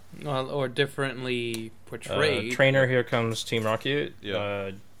 Or differently portrayed. Trainer, here comes Team Rocket.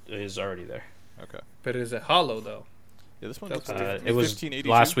 Yeah. Is already there. Okay. But is it hollow though? Yeah, this one That's looks different. It was 1582?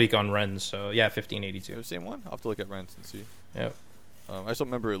 last week on Ren's, so yeah, Is it 1582. the same one? I'll have to look at rents and see. Yep. I just don't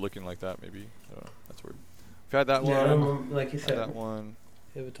remember it looking like that. Maybe that's weird. We've had that Yeah, I one. remember, like you Had said. that one.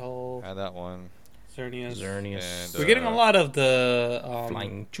 Pivotal. Had that one. Xerneas. Xerneas. And, We're getting a lot of the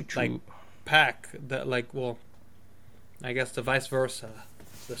Flying choo choo. like pack that I guess the vice versa.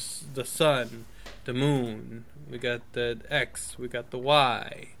 The sun, the moon. We got the X. We got the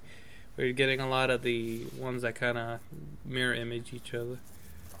Y. We're getting a lot of the ones that kind of mirror image each other.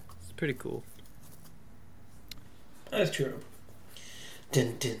 It's pretty cool. That's true.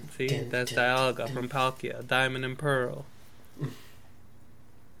 Dun, dun, See, dun, that's dun, Dialga dun, from Palkia, Diamond and Pearl.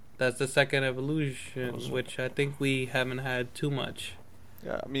 That's the second evolution, Awesome. which I think we haven't had too much.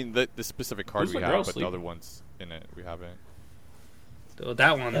 Yeah, I mean the specific card Who's we the have, girl but the sleeping? other ones in it we haven't. So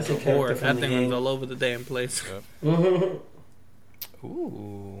that one's That's a a character horde. from That the thing game. was all over the damn place. Mhm.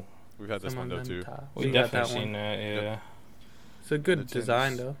 Ooh. We've had this one though too. Samantha. We've We got definitely that seen one. that, yeah. Yep. It's a good The tins.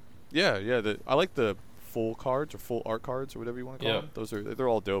 design though. Yeah, yeah. I like the full cards or full art cards or whatever you want to call Yeah. them. They're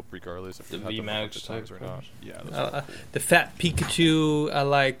all dope regardless if The you've had them a bunch of VMAX times type or not. cards. Yeah, those are Uh, cool. the Fat Pikachu. I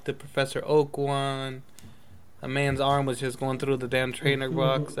like the Professor Oak one. A man's arm was just going through the damn trainer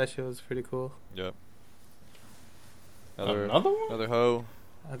box. That shit was pretty cool. Yep. Another one? Another Ho.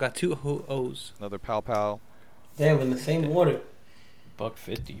 I got two O's. Another Pow Pow. Damn, in the same order.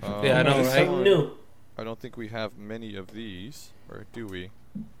 $150. Yeah, I know, right? Something new. I don't think we have many of these, or do we?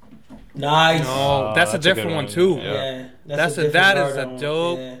 Nice. No, that's a that's a different good one one. too. Yeah. That's a that different is a Gardon.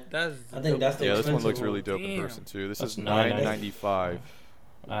 dope. Yeah. That's I think that's the Yeah, this one expensive looks really dope in Damn. person too. This That's is $9.95.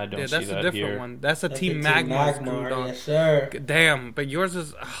 I don't yeah, see that's a that different here. one. That's a That's Team the Magma. Yes, sir. Damn, but yours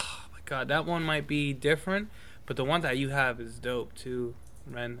is. Oh my god, that one might be different, but the one that you have is dope too,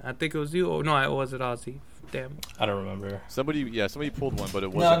 Ren. I think it was you. Oh no, it was it Ozzy. Damn. I don't remember. Somebody pulled one, but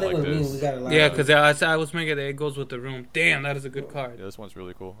it No, I wasn't think like it was me. this. We got a lot. Yeah, of because I was making it goes with the room. Damn, that is a good card. Yeah, this one's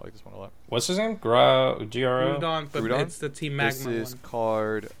really cool. I like this one a lot. What's his name? GRO? Grudon, but Grudon? it's the Team Magma This is one.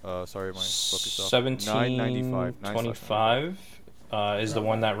 card. Sorry, my focus off. 1725 $9.95. is the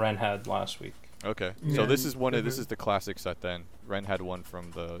one that Ren had last week. Okay, Yeah. so this is this Mhm. is the classic set. Then Ren had one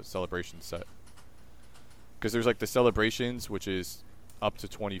from the celebration set. Because there's like the celebrations, which is up to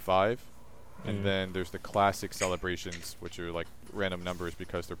 25, and Mm. then there's the classic celebrations, which are like random numbers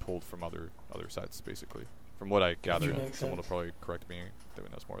because they're pulled from other sets, basically. From what I gathered, Makes someone will sense. probably correct me that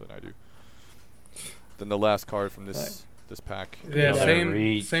knows more than I do. Then the last card from this pack. Yeah, Yeah, same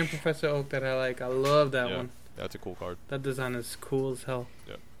Reach. same Professor Oak that I like. I love that Yeah. one. That's a cool card. That design is cool as hell.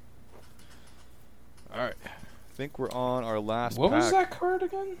 All right, I think we're on our last. What pack. was that card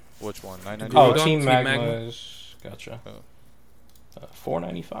again? Which one? Oh, Grudon, Team Team Magma's. Gotcha. Oh.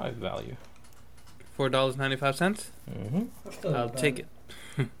 $4.95 value. $4.95. Mm-hmm. I'll take it.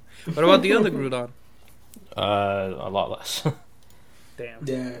 What about the other Grudon? A lot less. Damn.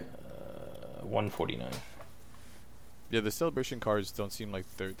 Yeah. $149. Yeah, the celebration cards don't seem like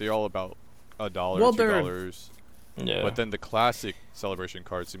they're all about $1, Well, they're- $2. Yeah. But then the classic celebration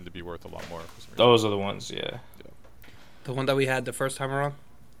cards seem to be worth a lot more. For some reason. Those are the ones, yeah. The one that we had the first time around.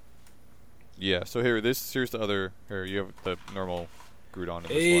 Yeah. So here's the other. Here you have the normal Grudon in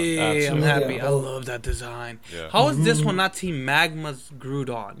this Hey, That's I'm it. happy. Yeah. I love that design. one. Yeah. How is this one not Team Magma's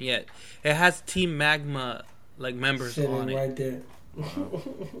Grudon yet? It has Team Magma like members Sitting on it. right there.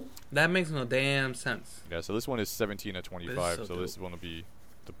 That makes no damn sense. Yeah. So this one is 17 at 25. so So this dope. one will be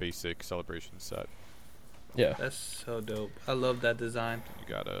the basic celebration set. Yeah. That's so dope. I love that design. You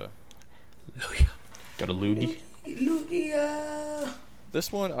got a. Got a Loogie. Lugia.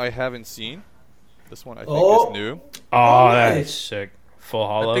 This one I haven't seen. This one I think Oh. is new. Oh, nice. that's sick. Full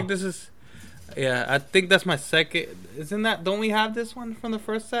hollow. I think this is. Yeah, I think that's my second. Isn't that? Don't we have this one from the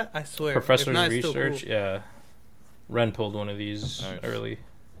first set? I swear. If Professor's not, it's still Research, cool. yeah. Ren pulled one of these Nice. early.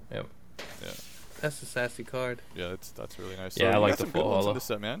 That's a sassy card. Yeah, that's really nice. Yeah, I you like got the some good full ones in hollow. this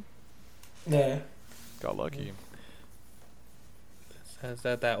set, man. Yeah. Got lucky. Has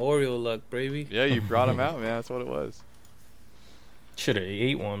that Oreo look, baby? Yeah, you brought him out, man. That's what it was. Should have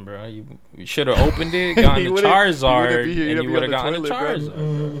ate one, bro. You should have opened it, gotten You the wouldn't- Charizard, be here. and You'd you be would on have the gotten a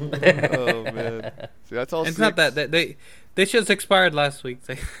toilet, bro. Charizard. Oh man. See, that's all. It's not that they just expired last week.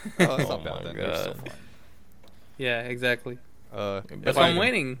 Oh, that's Oh not bad. my Then. They're still God. fine. Yeah, exactly. Uh, That's if why I- I'm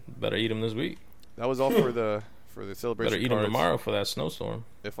waiting. Better eat them this week. That was all for the celebration Better eat them cards. tomorrow for that snowstorm.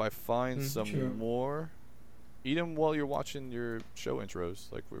 If I find some Sure. more, eat them while you're watching your show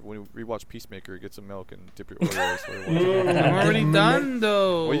intros. Like when you rewatch Peacemaker, get some milk and dip your Oreos. while you're watching it. I'm already done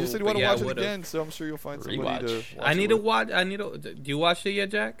though. Well, you said you want But to yeah, watch it would've. again, so I'm sure you'll find somebody Rewatch. to watch I it need to with. watch. Do you watch it yet,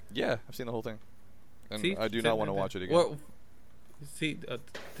 Jack? Yeah, I've seen the whole thing, and See? I do not want to watch it again. Well, see,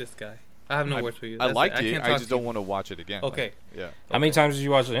 this guy. I have no words for you. I That's liked I it. can't I talk just to you. don't want to watch it again. like, Okay. yeah. How many times did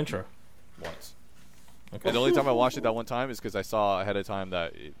you watch the intro? Once. Okay. And the only time I watched it that one time is because I saw ahead of time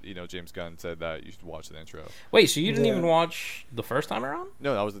that James Gunn said that you should watch the intro. Wait, so you didn't Yeah. even watch the first time around?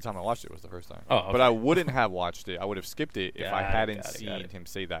 No, that was the time I watched it. Was the first time. Oh, okay. But I wouldn't have watched it. I would have skipped it if I Got it, hadn't got it, seen got it. him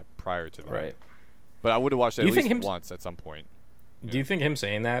say that prior to that. Right. But I would have watched it Do at you least think him- once at some point. Do you think him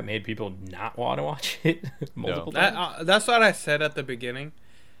saying that made people not want to watch it multiple times? That's what I said at the beginning,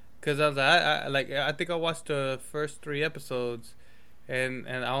 because I was I think I watched the first 3 episodes, and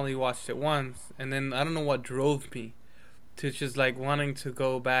I only watched it once, and then I don't know what drove me to just like wanting to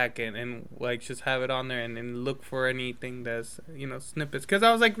go back and like just have it on there and look for anything that's snippets, because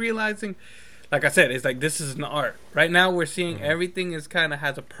I was like realizing, like I said, it's like this is an art. Right now we're seeing everything is kind of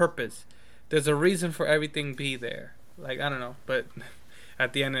has a purpose. There's a reason for everything be there. Like I don't know, but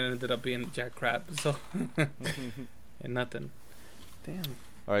at the end it ended up being Jack Crab. So and nothing. Damn.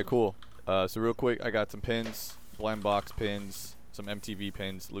 All right, cool. So real quick, I got some pins, blind box pins, some MTV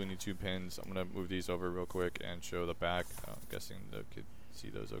pins, Looney Tune pins. I'm gonna move these over real quick and show the back. I'm guessing they could see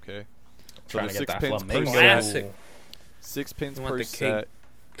those okay. So Trying there's to get 6 that pins per flamingo. set. Classic. 6 pins You want per the king. set,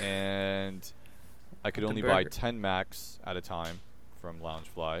 and I could The only buy burger. 10 Macs at a time from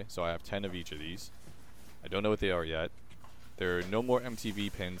Loungefly, so I have 10 of each of these. I don't know what they are yet. There are no more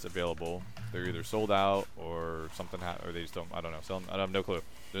MTV pins available. They're either sold out or something, or they just don't. I don't know. I have no clue.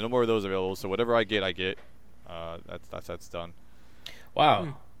 There's no more of those available. So whatever I get, I get. That's done.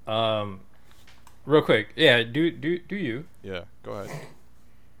 Wow. Real quick, yeah. Do you? Yeah, go ahead.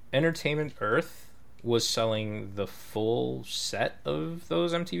 Entertainment Earth was selling the full set of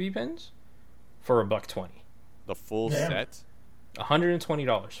those MTV pins for $120. The full Damn. set.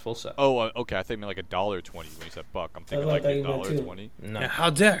 $120 full set. Oh, okay. I think I meant like $1.20 when you said buck. I'm thinking what like I thought you meant, too. $1.20. No, Yeah, how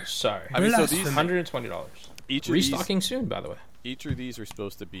dare? sorry. I mean, so these $120. each of Restocking soon, by the way. each of these are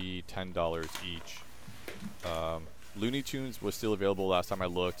supposed to be $10 each. Looney Tunes was still available last time I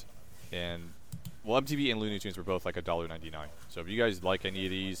looked, and MTV and Looney Tunes were both like $1.99. So if you guys like any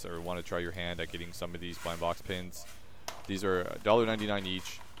of these or want to try your hand at getting some of these blind box pins, these are $1.99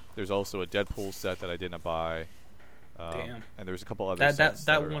 each. There's also a Deadpool set that I didn't buy. Damn. And there's a couple other That sets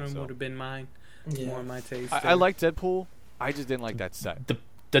that are on one sale. would have been mine. Yeah. More my taste. I like Deadpool. I just didn't like that set.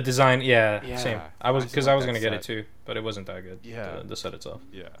 The design, yeah, Yeah, same. I I was just because like I was that gonna get set. it too, but it wasn't that good. Yeah. the set itself.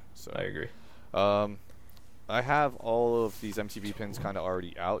 Yeah. So I agree. I have all of these MTV pins kind of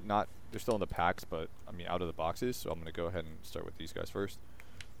already out. Not they're still in the packs, but I mean out of the boxes. So I'm gonna go ahead and start with these guys first.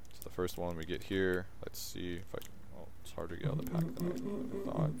 So the first one we get here. Let's see if I. Oh, it's hard to get out of the pack than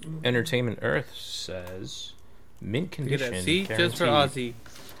I thought. Entertainment Earth says mint Look at condition. that. See, just for guaranteed.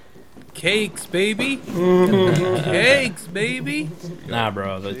 Ozzy. Cakes, baby. Cakes, baby. Nah,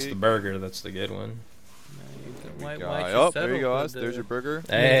 bro, that's the burger. That's the good one. Why Oh, there you go, Oz. There's your burger.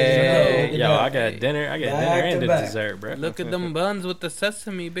 Hey, Look at yo, that. I got dinner. I got Back dinner and to a back. dessert, bro. Look at them buns with the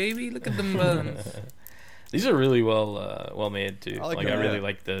sesame, baby. Look at them buns. These are really well made too. I like Like them, I really yeah.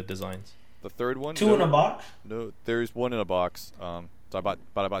 like the designs. The third one. Two in a box. No, there's one in a box. So I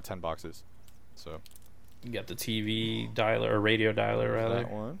bought 10 boxes. So You got the TV dialer or radio dialer rather.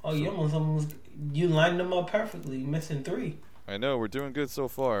 that one. Oh, you almost you lined them up perfectly. Missing 3. I know we're doing good so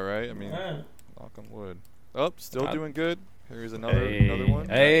far, right? I mean, Right. knock on wood. Oh, still Uh, doing good. Here's another one.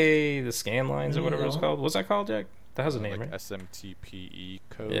 Hey, the scan lines or whatever it's Yeah. called. What's that called, Jack? That has a name, like right? SMTPE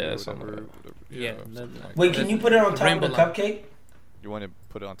code. Yeah, or something whatever. like that. Yeah, something that- like Wait, that. can you put it on top Rainbow of the line. cupcake? You want to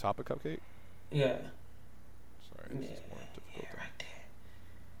put it on top of cupcake? Yeah. Sorry, Yeah. this is more difficult. Yeah, right there.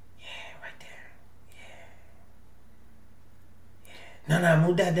 Yeah, right there. Yeah. Yeah. No,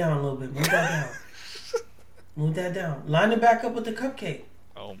 move that down a little bit. Move that down. Move that down. Line it back up with the cupcake.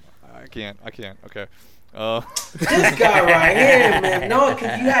 Oh, I can't. Okay. This guy right here, man. No,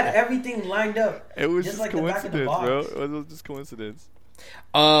 because you had everything lined up. It was Just just like the back of the coincidence, box. bro. It was just coincidence.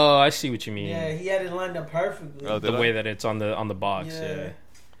 Oh, I see what you mean. Yeah, he had it lined up perfectly. Oh, The did way I? that it's on the box. Yeah.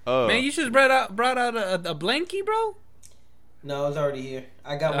 Oh, Man, you should brought out a blankie, bro. No, it's already here.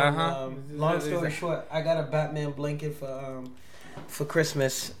 I got Uh-huh. one. Long story short, I got a Batman blanket for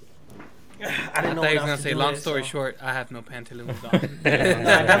Christmas. I I didn't know thought you what was gonna else to say. do Long with it, story so- short, I have no pantaloons on.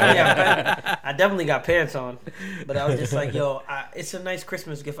 I definitely got pants on, but I was just like, "Yo, it's a nice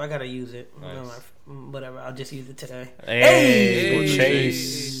Christmas gift. I gotta use it. Nice. Whatever. I'll just use it today." Hey, the Hey.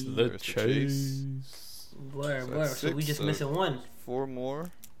 chase. The There's the chase. Word, So word. that's So we six, just so- missing one. 4 more.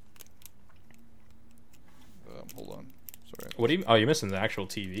 Hold on. Sorry. What do you? Oh, you're missing the actual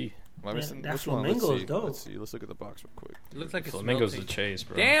TV. Am I missing that which one? Let's flamingo's see. dope. Let's see. Let's look at the box real quick. It looks like it's Flamingo's the melting. chase,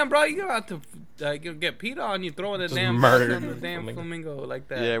 bro. Damn, bro, you got to you'll get PETA on you throwing the Just damn murdered on the damn flamingo. flamingo like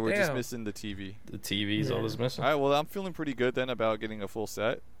that. Yeah, we're just Damn. missing the TV. The TV's all Yeah. that's missing. All right. Well, I'm feeling pretty good then about getting a full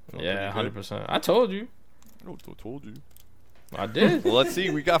set. Feeling Yeah, pretty 100%. I told you. good. Oh, told you. I did. Well, let's see.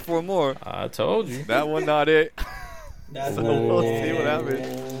 We got 4 more. I told you. That one not it. That's So what let's see what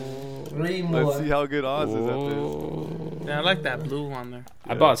happens. 3 more. Let's see how good odds is at this. Whoa. Yeah, I like that blue on there.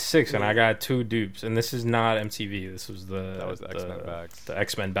 I bought 6 and I got 2 dupes, and this is not MTV. This was That was the X-Men bags. The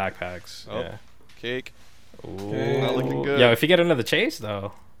X-Men backpacks. Oh. Yeah. Cake. Ooh. Not looking good. Yo, if you get another chase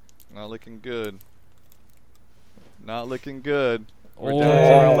though. Not looking good. Not looking good. We're Oh. down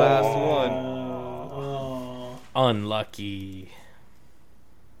to our last one. Oh, Unlucky.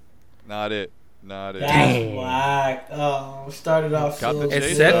 Not it. Not it. that's Dang. whack. Oh, started off Got so the It's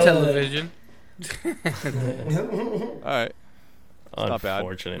chase, set though. television. All right. not bad.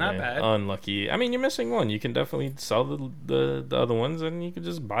 Unfortunate, Not man. bad. Unlucky. I mean, you're missing one. You can definitely sell the other ones, and you can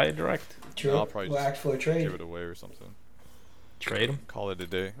just buy it direct. True. I'll probably We'll just ask for a trade. Give it away or something. Trade them. Call it a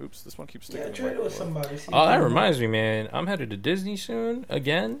day. Oops, this one keeps sticking. Yeah, in trade my it with glove. somebody. see Oh, if that you- reminds me, man. I'm headed to Disney soon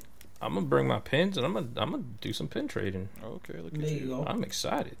again. I'm gonna bring my pins, and I'm gonna do some pin trading. Okay, look at There you go. I'm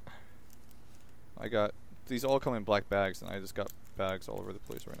excited. I got these all come in black bags, and I just got bags all over the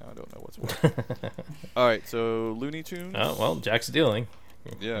place right now. I don't know what's what. All right, so Looney Tunes. Oh well, Jack's dealing.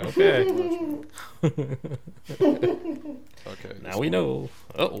 Yeah. Okay. Okay. Now we know.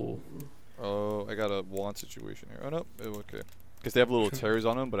 Uh-oh. Oh, I got a wand situation here. Oh no. Oh, okay. Because they have little tears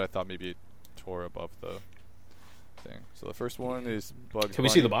on them, but I thought maybe it tore above the thing. So the first one is Bugs Can we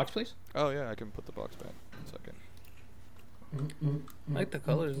see the Bunny. box, please? Oh yeah, I can put the box back. 1 second. I like the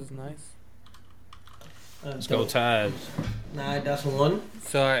colors. It's nice. Let's go, Taz. Nah, that's one.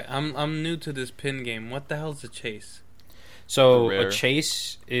 Sorry, I'm new to this pin game. What the hell's a chase? So The rare. a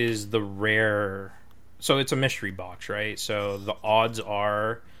chase is the rare. So it's a mystery box, right? So the odds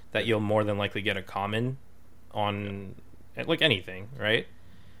are that you'll more than likely get a common on like anything, right?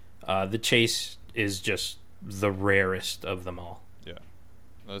 The chase is just the rarest of them all. Yeah.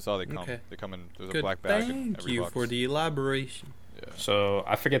 That's how they come. Okay. They come in. There's a Good. black bag in Thank every you box. for the elaboration. Yeah. So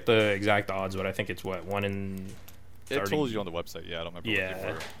I forget the exact odds, but I think it's what 1 in. It 30. told you on the website. Yeah, I don't remember Yeah. what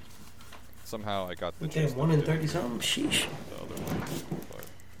they were. Somehow I got the Okay, chase 1 in number 30 something. Sheesh. the other one. But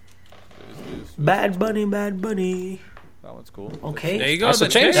it is- Bad Bunny, Bad Bunny. That one's cool. Okay. There you go. That's the a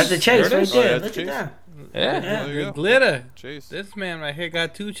chase. That's the chase There it right is. Oh, there. yeah, Look it's a at chase. that. Yeah, Yeah. There you The go. glitter. Chase. This man right here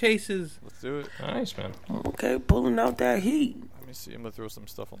got 2 chases. Let's do it. nice man. Okay, pulling out that heat. Let me see. I'm gonna throw some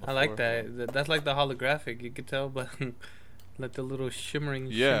stuff on the I floor. like that. That's like the holographic. You could tell, but like the little shimmering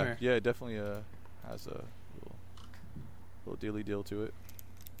Yeah, shimmer. yeah, it definitely has a little dealy deal to it.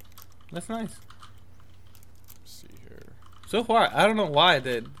 That's nice. Let's see here. So far, I don't know why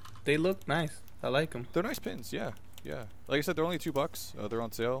they look nice. I like them. They're nice pins, yeah, yeah. Like I said, they're only $2. They're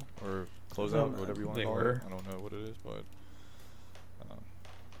on sale or closeout, whatever you want to They call were. it. I don't know what it is, but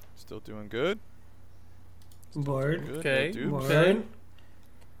still doing good. Word. Good. Okay, No dupes. okay. Word.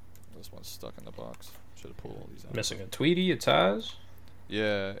 This one's stuck in the box. Should have pulled all these out. Missing a Tweety, a Taz,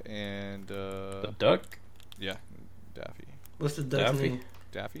 Yeah, and the duck. yeah, Daffy. What's the duck's Daffy. name?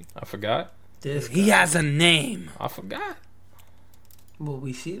 Daffy. I forgot. This He guy. has a name. I forgot. Well,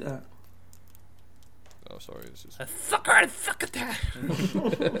 we see that. Oh, sorry. This is A sucker, sucker that.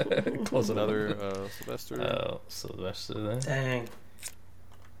 Close enough. another Sylvester. Oh, Sylvester then. Dang.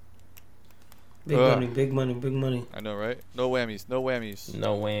 Big Ugh. money, big money, big money. I know, right? No whammies. No whammies.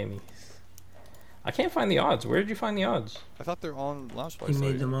 No whammies. I can't find the odds. Where did you find the odds? I thought they're on Loungefly He site.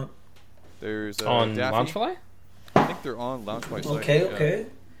 made them up. There's On Daffy. Launchfly? I think they're on Loungefly site. Okay, yeah. okay.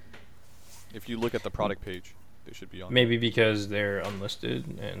 If you look at the product page, they should be on. Maybe because they're unlisted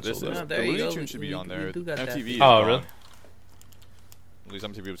and This sold is out. there the you Looney go. Tunes should be We- on we there. do got that. MTV. Is Oh, gone. really? At least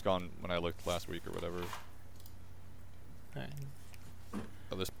MTV was gone when I looked last week or whatever. Alright.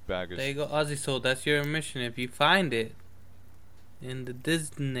 Oh, this bag is. There you go, Ozzy. So that's your mission. If you find it in the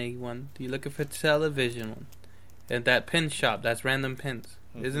Disney one, you're looking for television one. And that pin shop, that's random pins.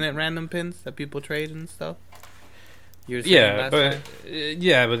 Isn't it random pins that people trade and stuff? You were saying Yeah, last but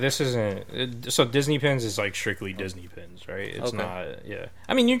time? this isn't. So Disney pins is like strictly Disney pins, right? It's Okay. not. Yeah,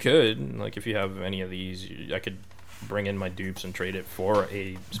 I mean you could like if you have any of these, I could bring in my dupes and trade it for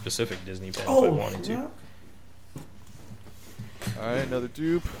a specific Disney pin if I wanted to. yeah. All right, another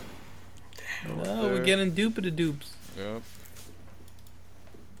dupe. No, we're getting dupe of the dupes. Yep.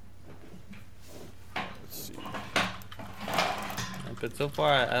 Let's see. But so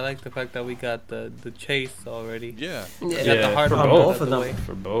far, I like the fact that we got the chase already. Yeah. We got Yeah, the hard for one both out of the them. way.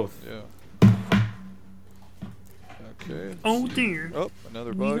 For both. Yeah. Okay. let's Oh see. dear. Oh,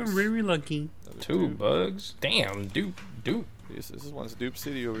 another We are bugs. very lucky. Another 2 dupe. bugs. Damn, dupe. This is one's dupe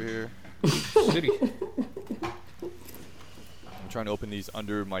city over here. City. I'm trying to open these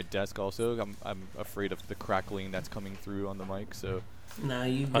under my desk. Also, I'm afraid of the crackling that's coming through on the mic. So. Nah,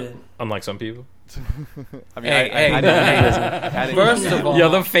 you good. Unlike some people. I mean, Hey, I hey, First of all, Yeah,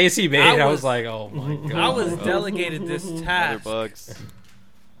 the face he made, I I was was- like, oh my god. I was delegated this Other task bugs.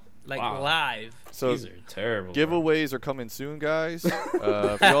 like Wow. live. So These are terrible. giveaways are coming soon, guys.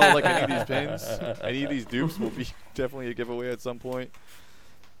 If y'all like any of these pins, any of these dupes will be definitely a giveaway at some point.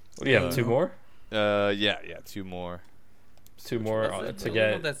 What do you have? 2 more? Yeah, 2 more. 2 more What's to the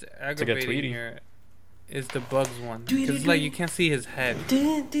get. one that's aggravating Tweety. here is the bugs one. Tweety, Because like tweety. you can't see his head.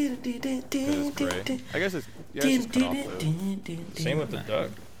 Dun, dun, dun, dun, 'Cause dun, it's dun, gray. dun. I guess it's just cut off though. Dun, dun, Same dun. with the duck.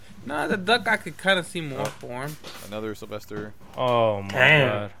 No, the duck I could kind of see more for him. Another Sylvester. Oh my Damn.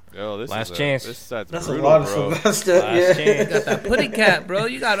 god. Yo, this Last is chance. That's That's brutal, a lot of bro. Sylvester. Last Yeah. chance. Got that putty cat, bro.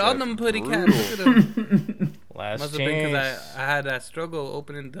 You got all That's them putty cats. brutal. Look at them. Last Must have been chance. because I had that struggle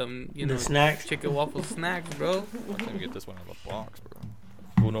opening them, The snacks. chicken waffle snacks, bro. Let me get this one out of the box, bro.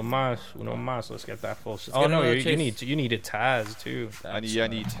 Uno más. Let's get that full. Oh get no, another you chase. need a Taz too. I That's,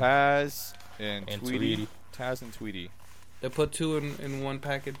 need Taz and and Tweety. Tweety. Taz and Tweety. They put 2 in one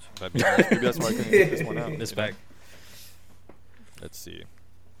package. That'd be nice. Maybe that's why I couldn't get this one out. This you know? bag. Let's see.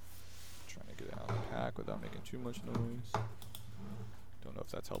 Trying to get it out of the pack without making too much noise. Don't know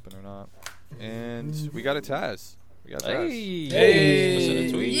if that's helping or not. And we got a Taz. We got Hey, Taz. Missing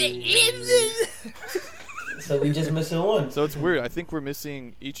a tweet. So we just missing one. So it's weird. I think we're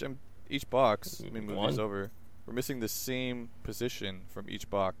missing each box. Let me move One. these over. We're missing the same position from each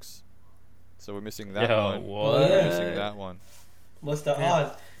box. So we're missing that Yo, one. what? We're missing that one. What's the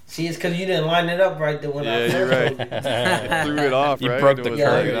odds? See, it's because you didn't line it up right there when I Yeah, first you're right. told you. I threw it off, You right? broke It the was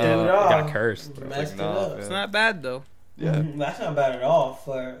curse. like, Yeah, no. you Got Got cursed. Messed it nah, up. man. It's not bad though. Yeah. That's not bad at all.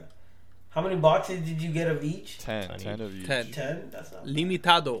 For how many boxes did you get of each? 10 of each. 10. 10. That's not bad.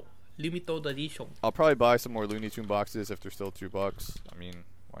 Limitado edition. I'll probably buy some more Looney Tune boxes if they're still $2. I mean,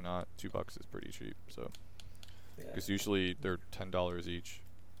 why not? $2 is pretty cheap. So, Yeah. because usually they're $10 each.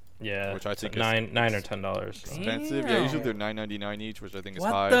 Yeah, Which I think is $9 or $10. Expensive. Yeah, usually they're $9.99 each, which I think is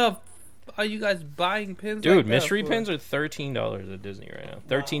What high. the are you guys buying pins? Dude, like that mystery for? pins are $13 at Disney right now.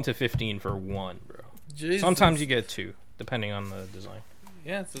 13 to 15 for one, bro. Jesus. Sometimes you get two, depending on the design.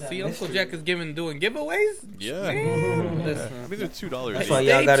 Yeah, so That see, Uncle mystery. Jack is doing giveaways. Yeah. Man, I listen. mean, they're $2 That's each. why Stay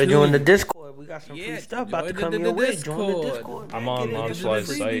y'all gotta join the tuned. Discord. We got some Yeah, free stuff about to join come the your way. Join the Discord. Discord. I'm man. on Get into the Slide's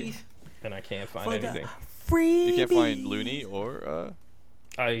freebies. site, and I can't find For the anything. freebies. You can't find Looney or,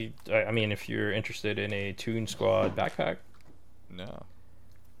 I mean, if you're interested in a Toon Squad backpack, no.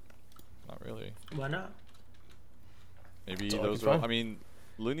 Not really. Why not? Maybe That's all I those can were. find. I mean,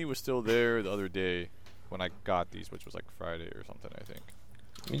 Looney was still there the other day when I got these, which was like Friday or something, I think.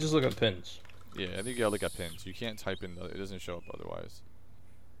 you just look at pins. Yeah, I think you gotta look at pins. You can't type in, it doesn't show up otherwise.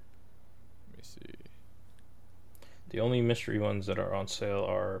 Let me see. The only mystery ones that are on sale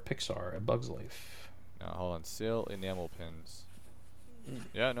are Pixar and Bugs Life. Now, hold on. Sale enamel pins.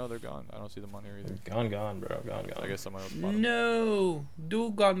 Yeah, no, they're gone. I don't see them on here either. Gone, bro. Gone. I guess someone else bought them. No, do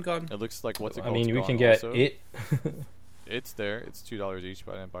gone. It looks like what's it I called? mean, we gone can get also. it. It's there. It's $2 each,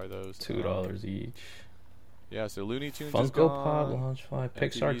 but I didn't buy those. $2 each. Yeah, so Looney Tunes is Funko gone. Pop, Launch 5,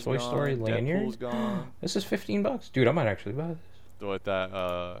 Pixar, MTV's Toy gone, Story, lanyard. Deadpool's gone. This is $15, dude. I might actually buy this. What that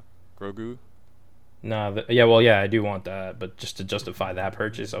Grogu? Nah, yeah, I do want that, but just to justify that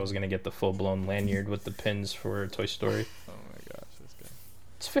purchase, I was gonna get the full blown lanyard with the pins for Toy Story. Oh my gosh, this guy.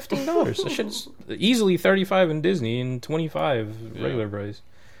 It's $15. That shit's easily $35 in Disney and $25 Yeah. regular price.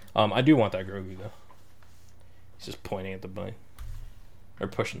 I do want that Grogu though. He's just pointing at the button, or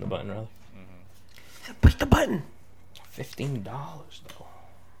pushing the button rather. Push the button. $15 though.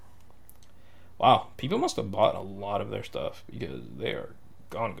 Wow, people must have bought a lot of their stuff because they are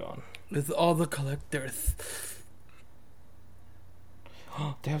gone. With all the collectors.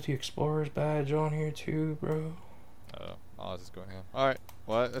 They have the Explorer's badge on here too, bro. Oz is going ham. All right,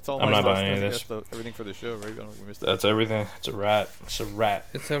 well, that's all. I'm my not stuff. buying any of That's this. everything for the show, right? I don't we missed That's everything. It's a wrap. It's a wrap.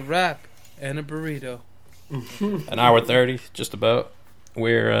 It's a wrap and a burrito. An hour 30, just about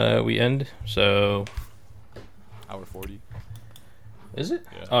where we end. So, hour 40. is it?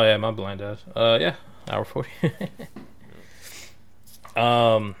 Yeah. Oh yeah, my blind ass. Yeah, hour 40.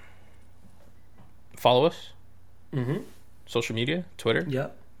 Follow us. Mm-hmm. Social media: Twitter,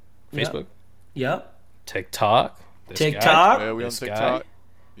 Yep. Facebook, Yep. TikTok. This TikTok. Yeah, we on This guy. TikTok.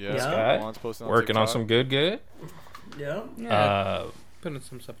 Yeah, This guy. Juan's posting on Working on TikTok. some good. Yeah. Yeah, putting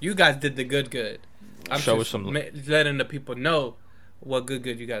some stuff. You guys did the good. I'm Show just us some- letting the people know what good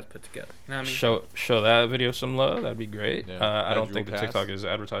you guys put together. You know what I mean? Show that video some love. That'd be great. Yeah. I At don't think the Drillcast. TikTok is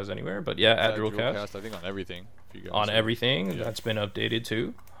advertised anywhere, but yeah, at Drillcast. I think on everything. If you guys On are- everything. Yeah. That's been updated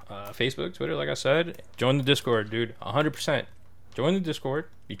too. Facebook, Twitter, like I said. Join the Discord, dude. 100%. Join the Discord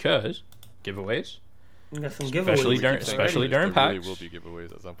because giveaways. We got some Especially giveaways. during- Keep saying especially there during really packs. will be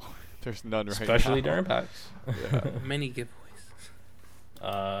giveaways at some point. There's none right Especially now. during packs. Yeah. Many giveaways.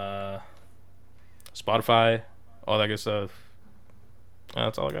 Spotify, all that good stuff.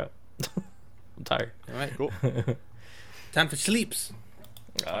 That's all I got. I'm tired. All right. Cool. Time for sleeps.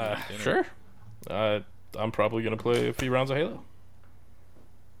 Sure. I'm probably going to play a few rounds of Halo.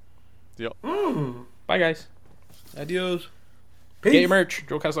 Yep. Bye, guys. Adios. Get your merch.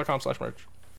 Drillcast.com/merch.